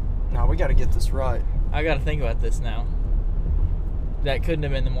 Now, we got to get this right. I got to think about this now. That couldn't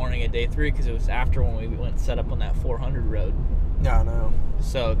have been the morning of day 3, because it was after when we went and set up on that 400 road. No.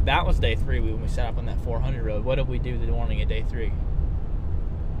 So that was day 3 when we set up on that 400 road. What did we do the morning of day 3?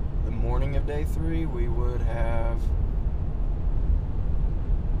 The morning of day 3, we would have...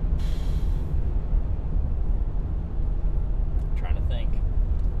 I'm trying to think.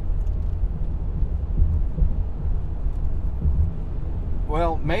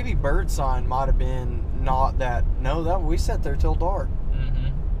 Well, maybe bird sign might have been not that... No, we sat there till dark.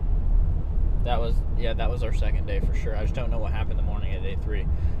 That was our second day for sure. I just don't know what happened the morning of day 3.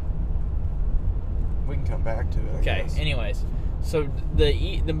 We can come back to it, I guess. Anyways, so the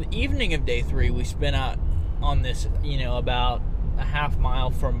evening of day 3, we spent out on this, about a half mile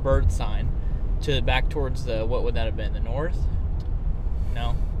from bird sign to back towards the, what would that have been, the north?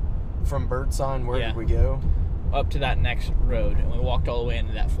 No. From bird sign, where did we go? Up to that next road, and we walked all the way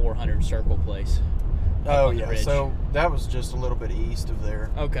into that 400 circle place. Oh, yeah. So that was just a little bit east of there.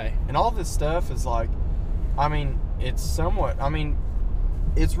 Okay. And all this stuff is like,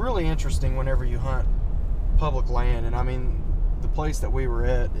 it's really interesting whenever you hunt public land. And the place that we were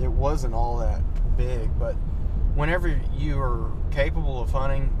at, it wasn't all that big, but whenever you are capable of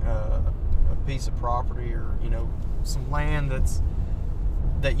hunting a piece of property, or, some land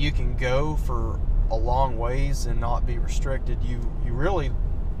that you can go for a long ways and not be restricted, you really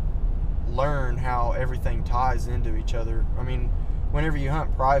learn how everything ties into each other. Whenever you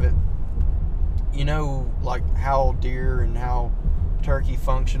hunt private, like how deer and how turkey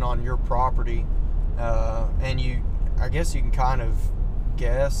function on your property, and I guess you can kind of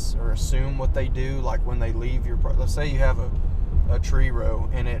guess or assume what they do, like when they leave your let's say you have a tree row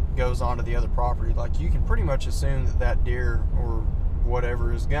and it goes onto the other property, like you can pretty much assume that deer or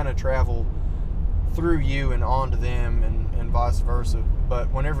whatever is gonna travel through you and onto them, and vice versa.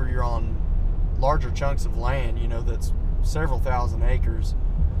 But whenever you're on larger chunks of land, that's several thousand acres,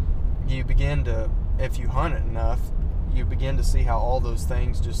 you begin to, if you hunt it enough, you begin to see how all those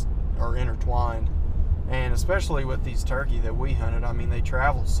things just are intertwined. And especially with these turkey that we hunted, they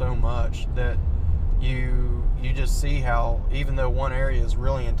travel so much that you just see how, even though one area is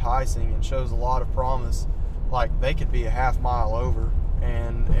really enticing and shows a lot of promise, like they could be a half mile over,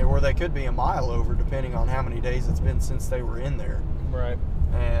 or they could be a mile over, depending on how many days it's been since they were in there. Right.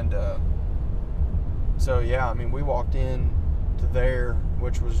 And so yeah, we walked in to there,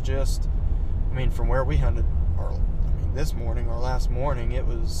 which was just, from where we hunted this morning or last morning, it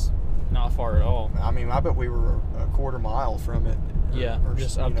was not far at all. I bet we were a quarter mile from it. Or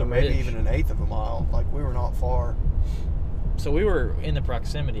just up the maybe ridge. Even an eighth of a mile. Like, we were not far. So we were in the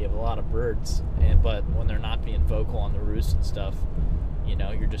proximity of a lot of birds, but when they're not being vocal on the roost and stuff,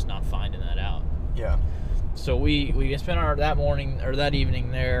 you're just not finding that out. Yeah. So we spent that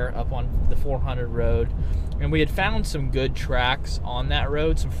evening there up on the 400 road, and we had found some good tracks on that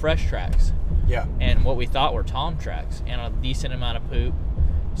road, some fresh tracks. Yeah. And what we thought were tom tracks and a decent amount of poop.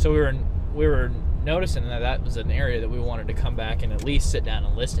 So we were noticing that was an area that we wanted to come back and at least sit down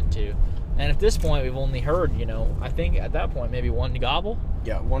and listen to. And at this point, we've only heard, I think at that point maybe one gobble.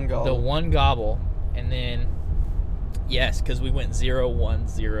 Yeah, one gobble. The one gobble, and then, Yes, because we went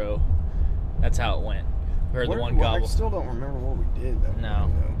 0-1-0. That's how it went. We heard the one gobble. I still don't remember what we did that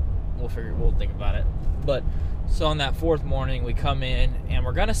morning, though. We'll think about it. But so on that fourth morning, we come in and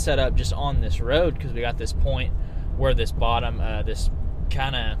we're gonna set up just on this road because we got this point where this bottom, this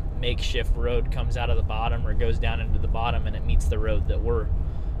kind of makeshift road comes out of the bottom or goes down into the bottom, and it meets the road that we're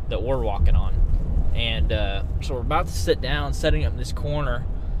walking on. And so we're about to sit down, setting up this corner,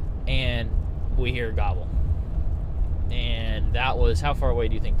 and we hear a gobble. And that was, how far away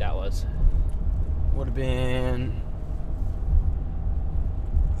do you think that was? Would have been,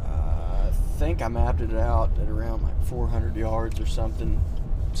 I think I mapped it out at around like 400 yards or something.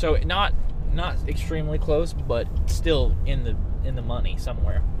 So not extremely close, but still in the money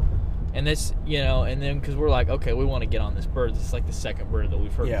somewhere. And this, and then because we're like, okay, we want to get on this bird. It's like the second bird that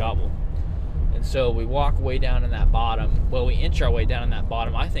we've heard gobble. And so we walk way down in that bottom. Well, we inch our way down in that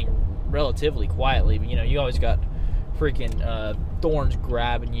bottom, I think relatively quietly. But, you always got freaking thorns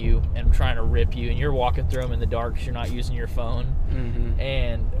grabbing you and trying to rip you, and you're walking through them in the dark because you're not using your phone. Mm-hmm.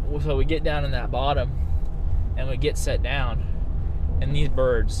 And so we get down in that bottom, and we get set down, and these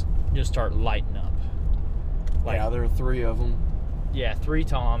birds just start lighting up. There are 3 of them. Yeah, 3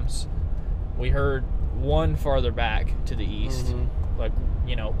 toms. We heard one farther back to the east.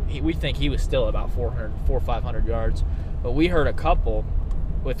 Mm-hmm. We think he was still about 400 or 500 yards, but we heard a couple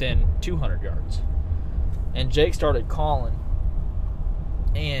within 200 yards. And Jake started calling,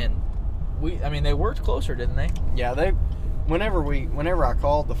 and they worked closer, didn't they? Yeah, whenever I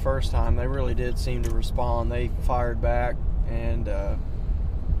called the first time, they really did seem to respond. They fired back and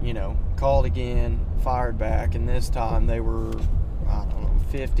called again, fired back, and this time they were,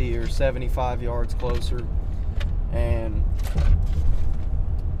 50 or 75 yards closer. And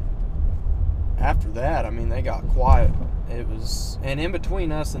after that, they got quiet. And in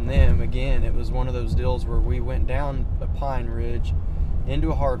between us and them, again, it was one of those deals where we went down a pine ridge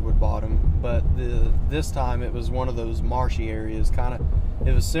into a hardwood bottom, but this time it was one of those marshy areas.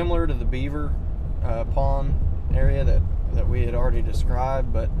 It was similar to the beaver pond area that we had already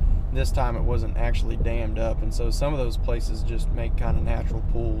described, but this time it wasn't actually dammed up, and so some of those places just make kind of natural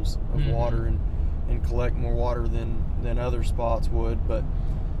pools of water and collect more water than other spots would. But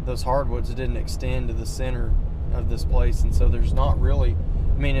those hardwoods didn't extend to the center of this place, and so there's not really,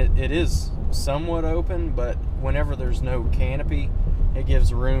 it is somewhat open, but whenever there's no canopy, it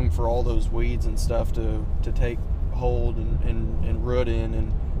gives room for all those weeds and stuff to take hold and root in,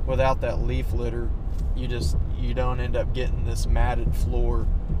 and without that leaf litter, you don't end up getting this matted floor.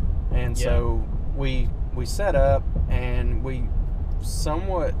 And so we set up, and we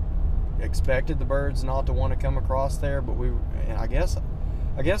somewhat expected the birds not to want to come across there, but I guess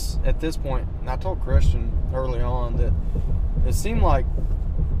at this point, and I told Christian early on that it seemed like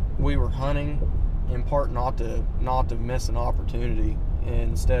we were hunting in part not to miss an opportunity,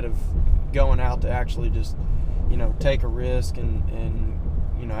 instead of going out to actually just take a risk and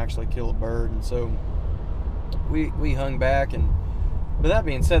actually kill a bird. And so we hung back, but that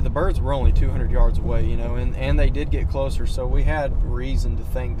being said, the birds were only 200 yards away, and they did get closer, so we had reason to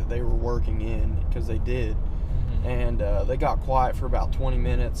think that they were working in, because they did. Mm-hmm. And they got quiet for about 20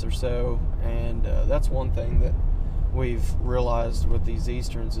 minutes or so, and that's one thing that we've realized with these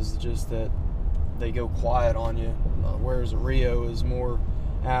Easterns is just that they go quiet on you, whereas a Rio is more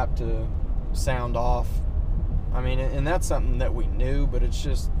apt to sound off. And that's something that we knew, but it's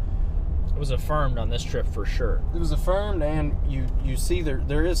just... It was affirmed on this trip for sure. It was affirmed, and you see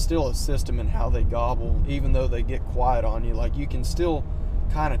there is still a system in how they gobble, even though they get quiet on you. Like, you can still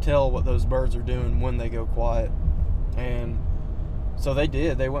kind of tell what those birds are doing when they go quiet. And so they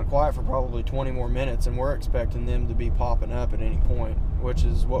did. They went quiet for probably 20 more minutes, and we're expecting them to be popping up at any point, which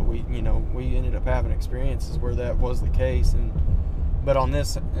is what we ended up having experiences where that was the case. But on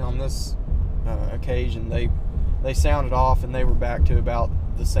this occasion, they sounded off, and they were back to about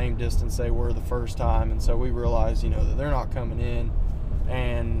the same distance they were the first time. And so we realized that they're not coming in,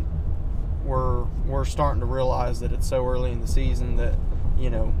 and we're starting to realize that it's so early in the season that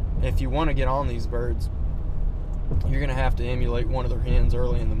if you want to get on these birds, you're going to have to emulate one of their hens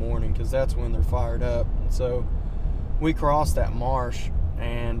early in the morning, because that's when they're fired up. And so we cross that marsh,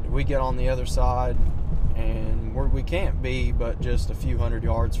 and we get on the other side, and we can't be but just a few hundred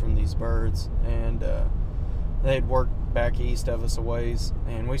yards from these birds. And they had worked back east of us a ways,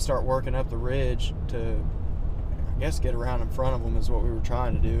 and we start working up the ridge to, I guess, get around in front of them is what we were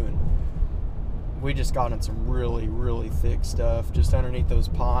trying to do. And we just got in some really, really thick stuff just underneath those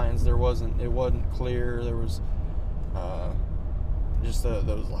pines. It wasn't clear. There was just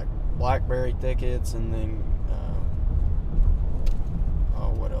those like blackberry thickets, and then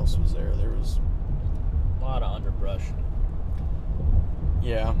what else was there? There was a lot lot of underbrush.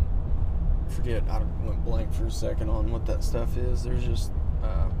 Yeah. Forget, I went blank for a second on what that stuff is. There's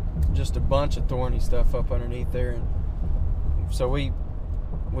just a bunch of thorny stuff up underneath there, and so we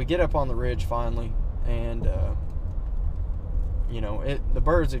get up on the ridge finally, and the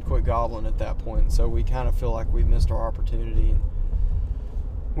birds had quit gobbling at that point, so we kind of feel like we missed our opportunity, and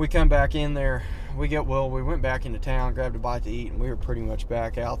we come back in there. We went back into town, grabbed a bite to eat, and we were pretty much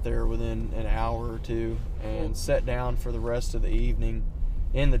back out there within an hour or two, and sat down for the rest of the evening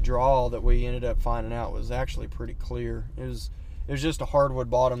in the draw that we ended up finding out was actually pretty clear. It was just a hardwood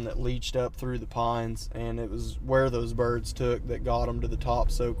bottom that leached up through the pines, and it was where those birds took that got them to the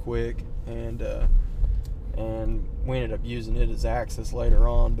top so quick, and we ended up using it as access later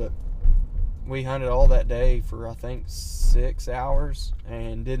on. But we hunted all that day for I think 6 hours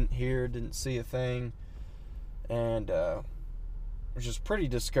and didn't see a thing, and it was just pretty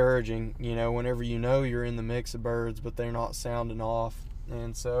discouraging, whenever you're in the mix of birds but they're not sounding off.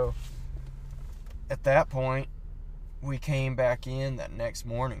 And so at that point we came back in that next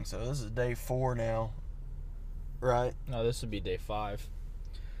morning. So this is day 4 now, right? No, this would be day 5.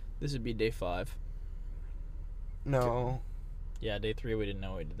 This would be day 5. No. Yeah, day 3 we didn't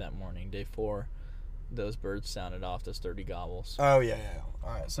know we did that morning. Day 4, those birds sounded off, those 30 gobbles. Oh, yeah.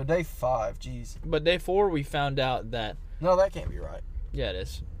 All right, so day 5, geez. But day 4 we found out that... No, that can't be right. Yeah, it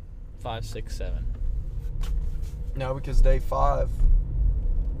is. 5, 6, 7. No, because day 5...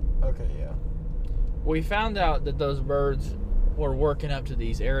 Okay, yeah. We found out that those birds were working up to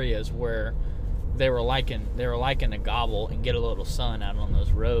these areas where they were liking to gobble and get a little sun out on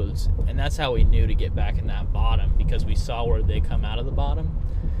those roads, and that's how we knew to get back in that bottom, because we saw where they come out of the bottom,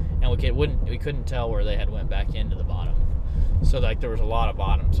 and we couldn't tell where they had went back into the bottom. So there was a lot of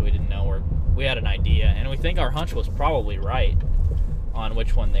bottom, so we didn't know where. We had an idea, and we think our hunch was probably right on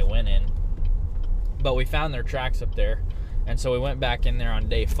which one they went in, but we found their tracks up there. And so we went back in there on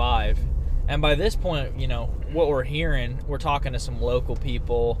day 5. And by this point, what we're hearing, we're talking to some local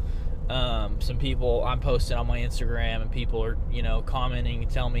people, some people I'm posting on my Instagram, and people are, commenting,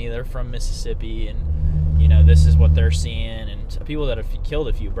 telling me they're from Mississippi, and, this is what they're seeing, and people that have killed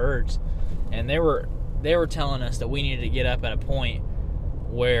a few birds. And they were telling us that we needed to get up at a point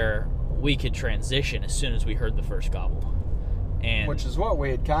where we could transition as soon as we heard the first gobble. And which is what we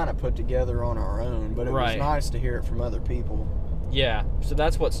had kind of put together on our own, but it was nice to hear it from other people. Yeah, so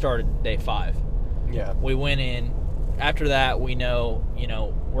that's what started day 5. Yeah. We went in. After that, we know,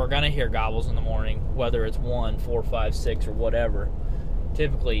 we're going to hear gobbles in the morning, whether it's 1, 4, 5, 6, or whatever.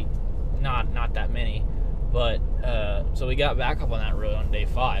 Typically, not that many. But, so we got back up on that road on day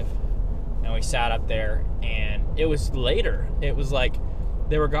 5, and we sat up there, and it was later. It was like,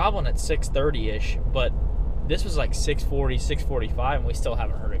 they were gobbling at 6:30-ish, but this was like 6:40, 6:45, and we still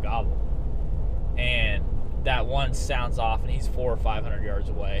haven't heard a gobble. And that one sounds off, and he's 400 or 500 yards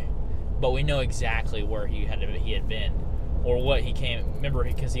away. But we know exactly where he had been, or what he came. Remember,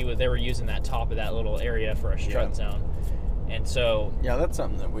 because they were using that top of that little area for a strut zone, and so yeah, that's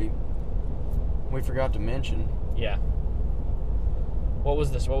something that we forgot to mention. Yeah. What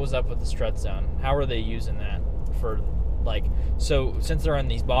was this? What was up with the strut zone? How are they using that for? So since they're on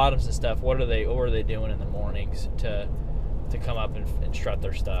these bottoms and stuff, what are they doing in the mornings to come up and strut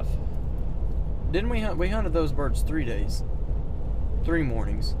their stuff? Didn't we hunted those birds 3 days, 3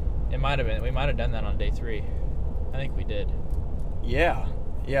 mornings? It might have been. We might have done that on day 3. I think we did. Yeah,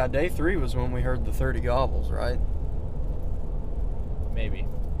 day 3 was when we heard the 30 gobbles, right? Maybe.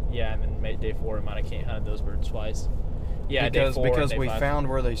 Yeah, and then day 4 we might have hunted those birds twice. Yeah, because we 5. found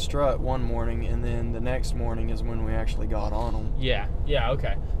where they strut one morning, and then the next morning is when we actually got on them. Yeah,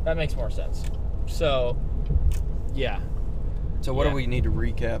 okay, that makes more sense. So, yeah. So what do we need to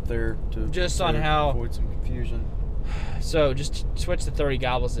recap there to on how avoid some confusion? So just switch the 30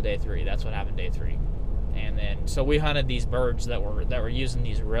 gobbles to day 3. That's what happened day 3, and then so we hunted these birds that were using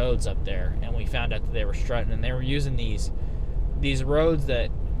these roads up there, and we found out that they were strutting, and they were using these roads that.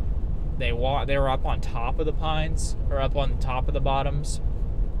 They were up on top of the pines, or up on the top of the bottoms,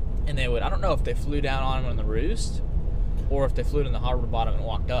 and I don't know if they flew down on them on the roost, or if they flew in the hardwood bottom and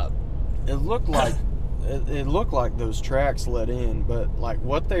walked up. It looked like those tracks let in, but like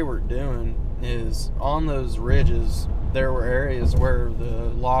what they were doing is on those ridges there were areas where the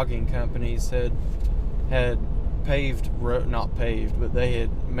logging companies had not paved, but they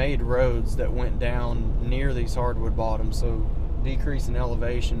had made roads that went down near these hardwood bottoms, so decreasing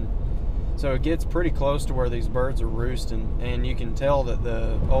elevation. So it gets pretty close to where these birds are roosting, and you can tell that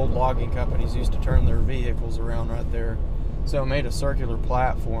the old logging companies used to turn their vehicles around right there. So it made a circular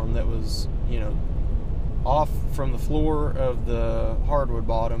platform that was, off from the floor of the hardwood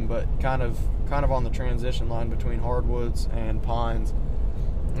bottom, but kind of on the transition line between hardwoods and pines.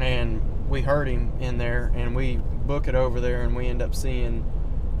 And we heard him in there, and we book it over there, and we end up seeing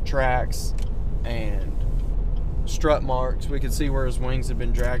tracks and strut marks. We could see where his wings had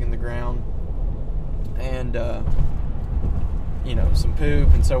been dragging the ground, and some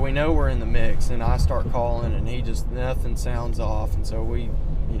poop. And so we know we're in the mix, and I start calling, and he just, nothing sounds off. And so we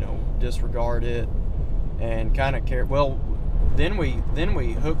disregard it and kind of care. Well, then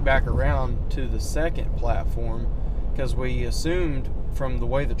we hook back around to the second platform, because we assumed from the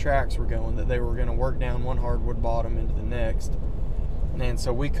way the tracks were going that they were going to work down one hardwood bottom into the next. And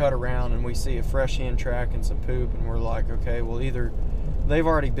so we cut around, and we see a fresh hen track and some poop, and we're like, okay, well, either they've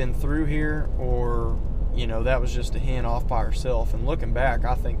already been through here, or that was just a hen off by herself. And looking back,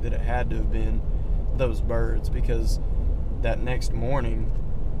 I think that it had to have been those birds, because that next morning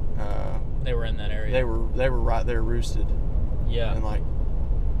they were in that area. They were right there roosted. Yeah. And like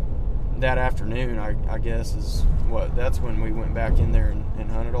that afternoon, I guess that's when we went back in there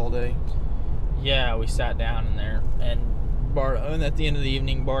and hunted all day. Yeah, we sat down in there, and at the end of the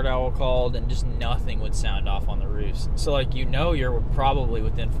evening, Barred Owl called, and just nothing would sound off on the roost. So you're probably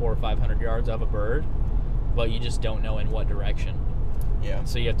within 400 or 500 yards of a bird, but you just don't know in what direction. Yeah.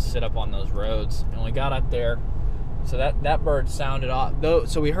 So you have to sit up on those roads. And we got up there, so that bird sounded off.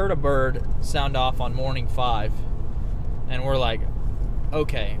 So we heard a bird sound off on morning 5, and we're like,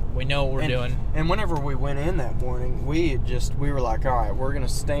 okay, we know what we're doing. And whenever we went in that morning, we were like, all right, we're going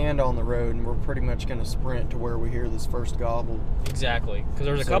to stand on the road, and we're pretty much going to sprint to where we hear this first gobble. Exactly, because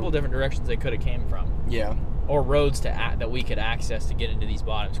there was a couple different directions they could have came from. Yeah. Or roads that we could access to get into these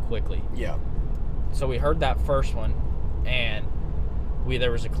bottoms quickly. Yeah. So we heard that first one, and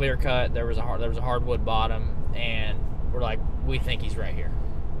there was a clear cut, there was a hardwood bottom, and we're like, we think he's right here.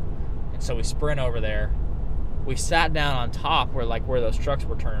 And so we sprint over there. We sat down on top where those trucks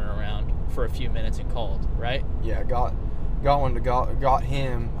were turning around for a few minutes and called, right? Yeah, got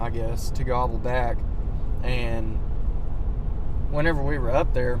him, I guess, to gobble back. And whenever we were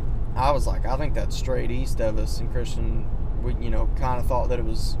up there, I was like, I think that's straight east of us. And Christian, we kind of thought that it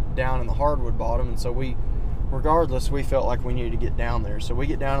was down in the hardwood bottom, and so regardless, we felt like we needed to get down there. So we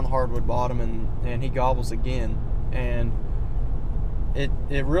get down in the hardwood bottom, and he gobbles again. And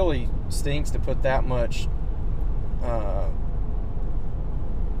it really stinks to put that much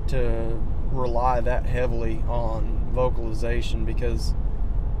to rely that heavily on vocalization, because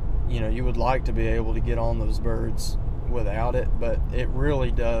you would like to be able to get on those birds without it, but it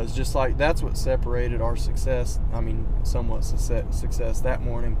really does. Just like that's what separated our somewhat success that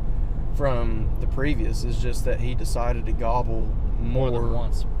morning from the previous, is just that he decided to gobble more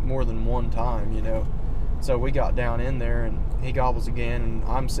than one time. So we got down in there, and he gobbles again, and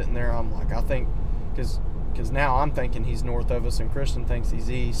I'm sitting there, I'm like, I think, because now I'm thinking he's north of us, and Christian thinks he's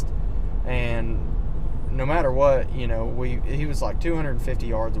east, and no matter what, he was like 250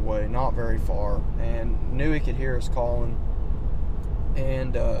 yards away, not very far, and knew he could hear us calling,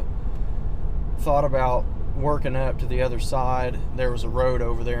 and thought about working up to the other side. There was a road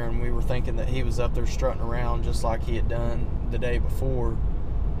over there, and we were thinking that he was up there strutting around just like he had done the day before,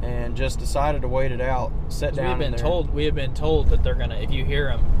 and just decided to wait it out, sit down. We have been told that they're gonna, if you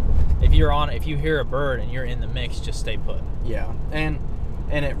hear him, if you hear a bird and you're in the mix, just stay put. Yeah, and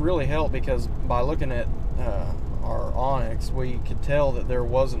it really helped, because by looking at our Onyx, we could tell that there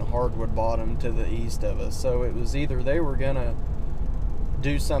wasn't a hardwood bottom to the east of us. So it was either they were gonna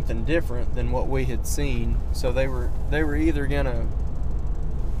do something different than what we had seen. So they were either gonna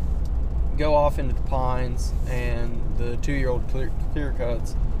go off into the pines and the 2-year-old clear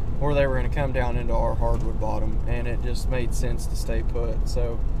cuts, or they were gonna come down into our hardwood bottom, and it just made sense to stay put.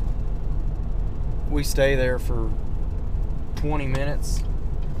 So we stay there for 20 minutes,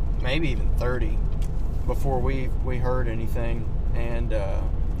 maybe even 30, before we heard anything. And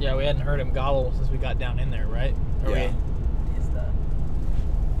yeah, we hadn't heard him gobble since we got down in there, right? Yeah. Okay.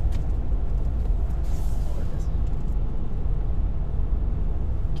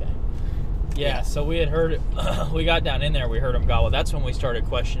 Yeah, so we had heard it. We got down in there, we heard him gobble. That's when we started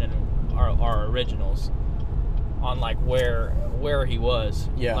questioning our originals on where he was.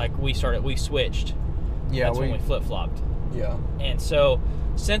 Yeah. We switched. Yeah, that's when we flip-flopped. Yeah. And so,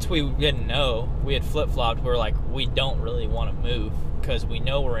 since we didn't know, we had flip-flopped. We're like, we don't really want to move, because we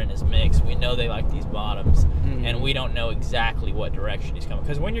know we're in his mix. We know they like these bottoms, and we don't know exactly what direction he's coming.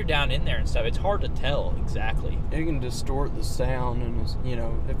 Because when you're down in there and stuff, it's hard to tell exactly. It can distort the sound, and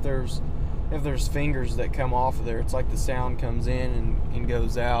if there's fingers that come off of there, it's like the sound comes in and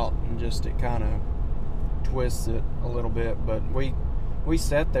goes out, and just it kind of twists it a little bit. But we we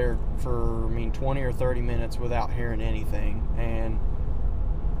sat there for 20 or 30 minutes without hearing anything, and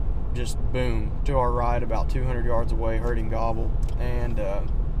just boom, to our right about 200 yards away, heard him gobble. And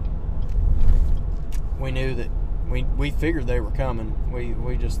we knew that we figured they were coming.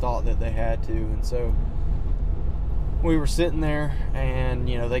 We just thought that they had to. And so we were sitting there, and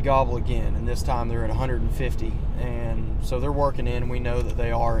they gobble again, and this time they're at 150, and so they're working in. We know that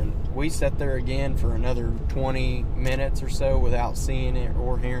they are, and we sat there again for another 20 minutes or so without seeing it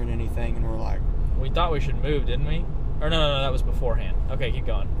or hearing anything, and we're like, we thought we should move, didn't we? Or no, that was beforehand. Okay, keep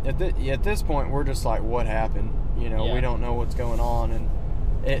going. At this point, we're just like, what happened? Yeah. We don't know what's going on.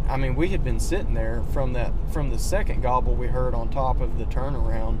 And we had been sitting there from the second gobble we heard on top of the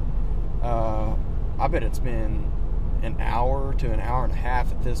turnaround. I bet it's been an hour to an hour and a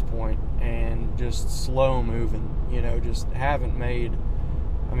half at this point, and just slow moving. Just haven't made.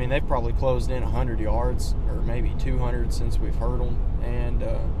 They've probably closed in 100 yards or maybe 200 since we've heard them, and.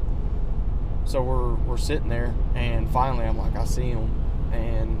 So we're sitting there, and finally I'm like, I see them,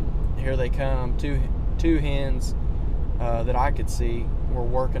 and here they come. Two hens that I could see were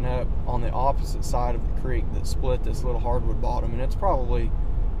working up on the opposite side of the creek that split this little hardwood bottom, and it's probably,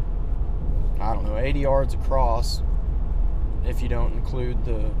 I don't know, 80 yards across if you don't include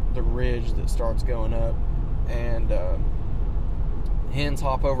the ridge that starts going up. And hens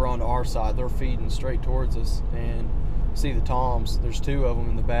hop over onto our side. They're feeding straight towards us, and see the toms. There's two of them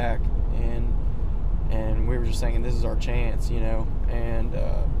in the back, and we were just thinking, this is our chance, and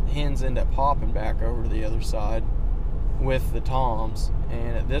hens end up popping back over to the other side with the toms.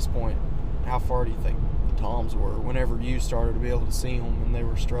 And at this point, how far do you think the toms were whenever you started to be able to see them and they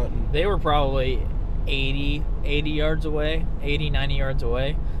were strutting? They were probably 80 yards away, 80, 90 yards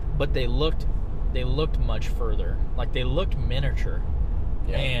away, but they looked much further. Like, they looked miniature.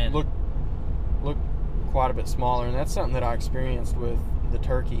 Yeah, and look quite a bit smaller, and that's something that I experienced with the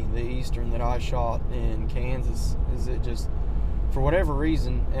turkey, the eastern that I shot in Kansas. Is it just, for whatever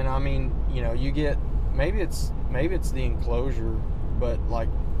reason, and you get, maybe it's the enclosure, but like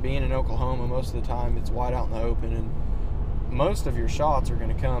being in Oklahoma, most of the time it's wide out in the open, and most of your shots are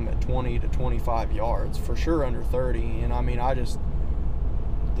going to come at 20 to 25 yards, for sure under 30. And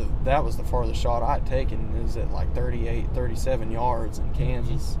that was the farthest shot I'd taken, is at like 38, 37 yards in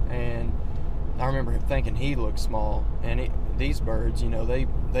Kansas. And I remember thinking he looked small, and these birds,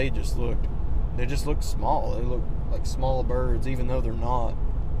 they just looked small. They look like small birds, even though they're not.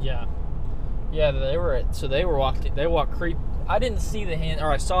 Yeah, they walked creep. I didn't see the hen,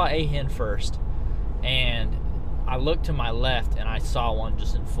 or I saw a hen first, and I looked to my left, and I saw one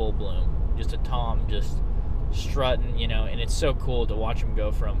just in full bloom, just a tom, just strutting, and it's so cool to watch them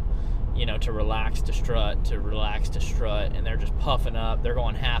go from, to relax to strut, to relax to strut, and they're just puffing up. They're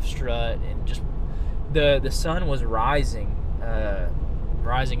going half strut, and just the sun was rising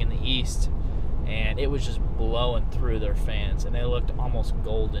in the east, and it was just blowing through their fans, and they looked almost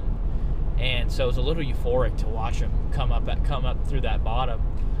golden. And so it was a little euphoric to watch them come up through that bottom.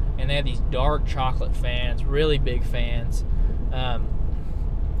 And they had these dark chocolate fans, really big fans,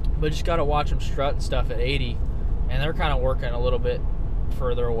 but just got to watch them strut and stuff at 80, and they're kind of working a little bit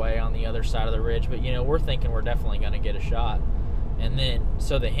further away on the other side of the ridge, but we're thinking we're definitely going to get a shot. And then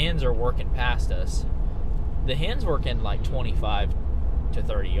so the hens are working past us. The hens working like 25 to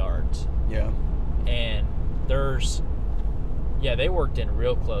 30 yards. Yeah. And they worked in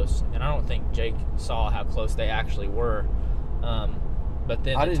real close, and I don't think Jake saw how close they actually were. But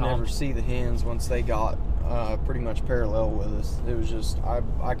then I didn't ever see the hens once they got pretty much parallel with us. It was just,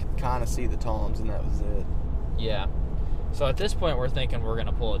 I could kind of see the toms, and that was it. Yeah. So at this point, we're thinking we're going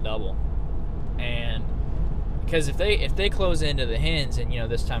to pull a double. And because if they close into the hens, and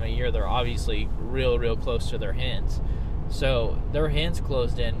this time of year, they're obviously real close to their hens. So their hens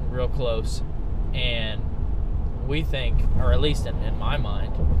closed in real close, and we think, or at least in my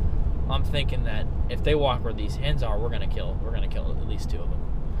mind, I'm thinking that if they walk where these hens are, we're gonna kill at least two of them.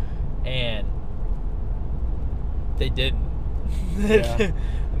 And they didn't. Yeah.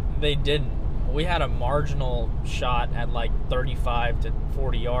 They didn't. We had a marginal shot at like 35 to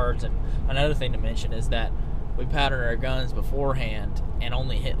 40 yards. And another thing to mention is that we patterned our guns beforehand and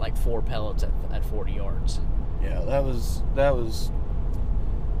only hit like 4 pellets at 40 yards. Yeah, that was.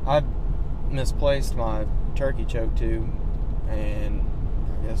 I misplaced my turkey choke tube, and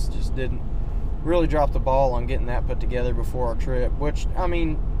I guess just didn't really drop the ball on getting that put together before our trip. Which,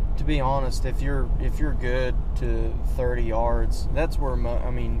 to be honest, if you're good to 30 yards, that's where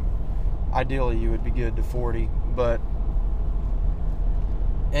ideally you would be good to 40, but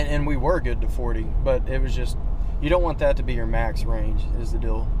and we were good to 40, but it was just, you don't want that to be your max range is the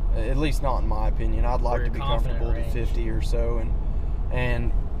deal. At least not in my opinion. I'd like to be comfortable to 50 or so,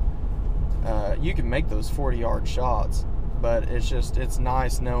 and you can make those 40-yard shots, but it's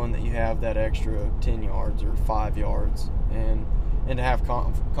nice knowing that you have that extra 10 yards or 5 yards, and to have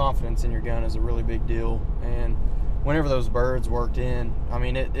confidence in your gun is a really big deal. And whenever those birds worked in, I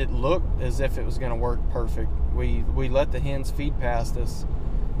mean, it looked as if it was going to work perfect. We let the hens feed past us.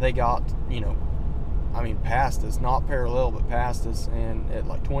 They got, past us, not parallel, but past us, and at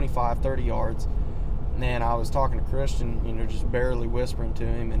like 25, 30 yards. And I was talking to Christian, just barely whispering to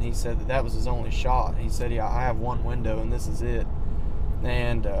him, and he said that was his only shot. He said, yeah, I have one window, and this is it.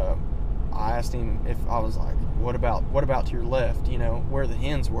 And I asked him if I was like, what about to your left, where the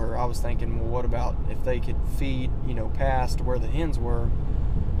hens were? I was thinking, well, what about if they could feed, past where the hens were,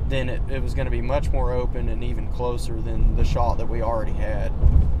 then it was going to be much more open and even closer than the shot that we already had.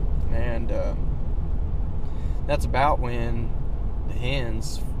 And that's about when the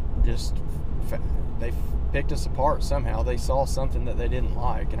hens they picked us apart somehow. They saw something that they didn't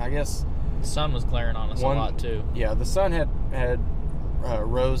like, and I guess the sun was glaring on us a lot too. Yeah, the sun had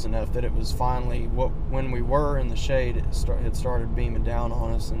rose enough that it was finally when we were in the shade, it had started beaming down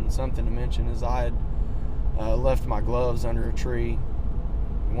on us. And something to mention is I had left my gloves under a tree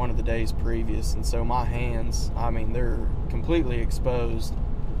one of the days previous, and so my hands, they're completely exposed.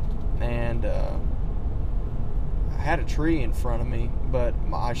 And I had a tree in front of me, but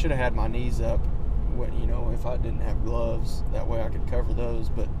I should have had my knees up, if I didn't have gloves. That way I could cover those.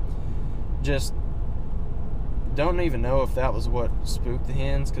 But just don't even know if that was what spooked the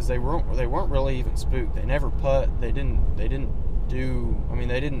hens, because they weren't really even spooked. They never putt. They just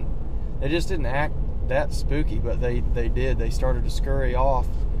didn't act that spooky, but they did. They started to scurry off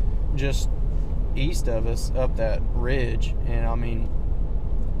just east of us up that ridge. And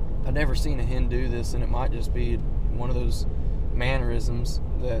I've never seen a hen do this, and it might just be one of those mannerisms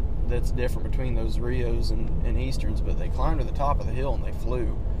that's different between those Rios and Easterns. But they climbed to the top of the hill and they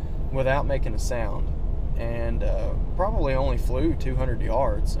flew without making a sound, and probably only flew 200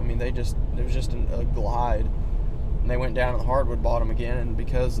 yards. It was just a glide, and they went down to the hardwood bottom again. And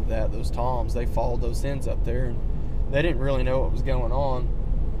because of that, those toms, they followed those hens up there, and they didn't really know what was going on.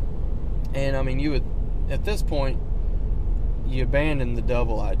 And you would, at this point, you abandon the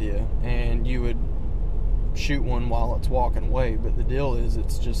double idea, and you would shoot one while it's walking away. But the deal is,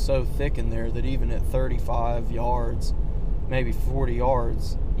 it's just so thick in there that even at 35 yards, maybe 40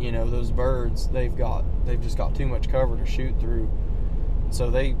 yards, those birds, they've just got too much cover to shoot through. So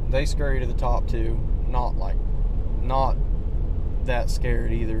they scurry to the top too, not that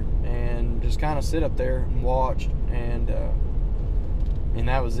scared either, and just kind of sit up there and watched. And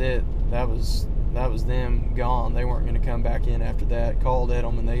that was it. That was them gone. They weren't going to come back in after that. Called at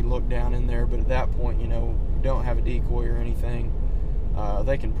them, and they looked down in there. But at that point, don't have a decoy or anything.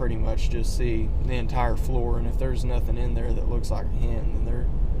 They can pretty much just see the entire floor, and if there's nothing in there that looks like a hen, then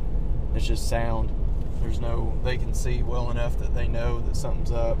it's just sound. They can see well enough that they know that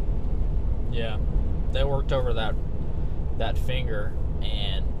something's up. Yeah, they worked over that finger,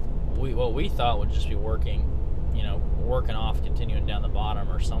 and what we thought would just be working off, continuing down the bottom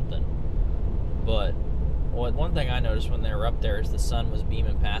or something. But one thing I noticed when they were up there is the sun was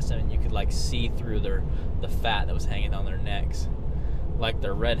beaming past them, and you could see through the fat that was hanging on their necks.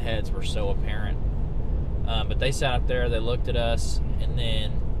 Their red heads were so apparent. But they sat up there, they looked at us, and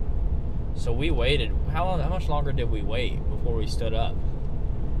then so we waited. How much longer did we wait before we stood up?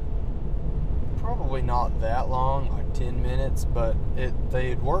 Probably not that long, like 10 minutes, but they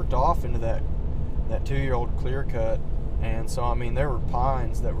had worked off into that 2-year-old clear cut. And so there were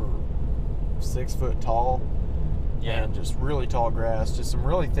pines that were 6 foot tall. Yeah. And just really tall grass, just some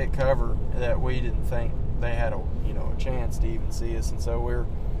really thick cover that we didn't think they had a chance to even see us. And so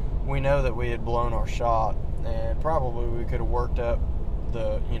we know that we had blown our shot, and probably we could have worked up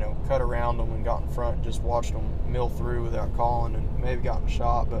cut around them and got in front and just watched them mill through without calling, and maybe gotten a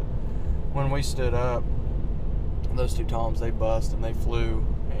shot. But when we stood up, those two toms, they bust and they flew,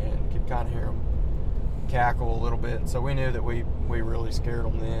 and could kind of hear them cackle a little bit. And so we knew that we really scared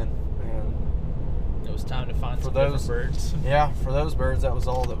them then. And it was time to find some different birds. Yeah, for those birds, that was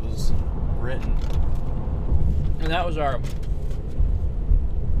all that was written. And that was our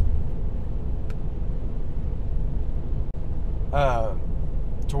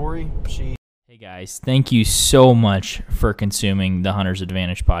Tori, Hey guys, thank you so much for consuming the Hunter's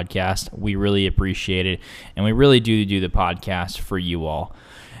Advantage podcast. We really appreciate it, and we really do the podcast for you all.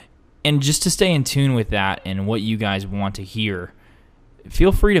 And just to stay in tune with that and what you guys want to hear,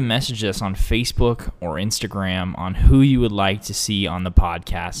 feel free to message us on Facebook or Instagram on who you would like to see on the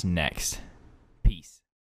podcast next.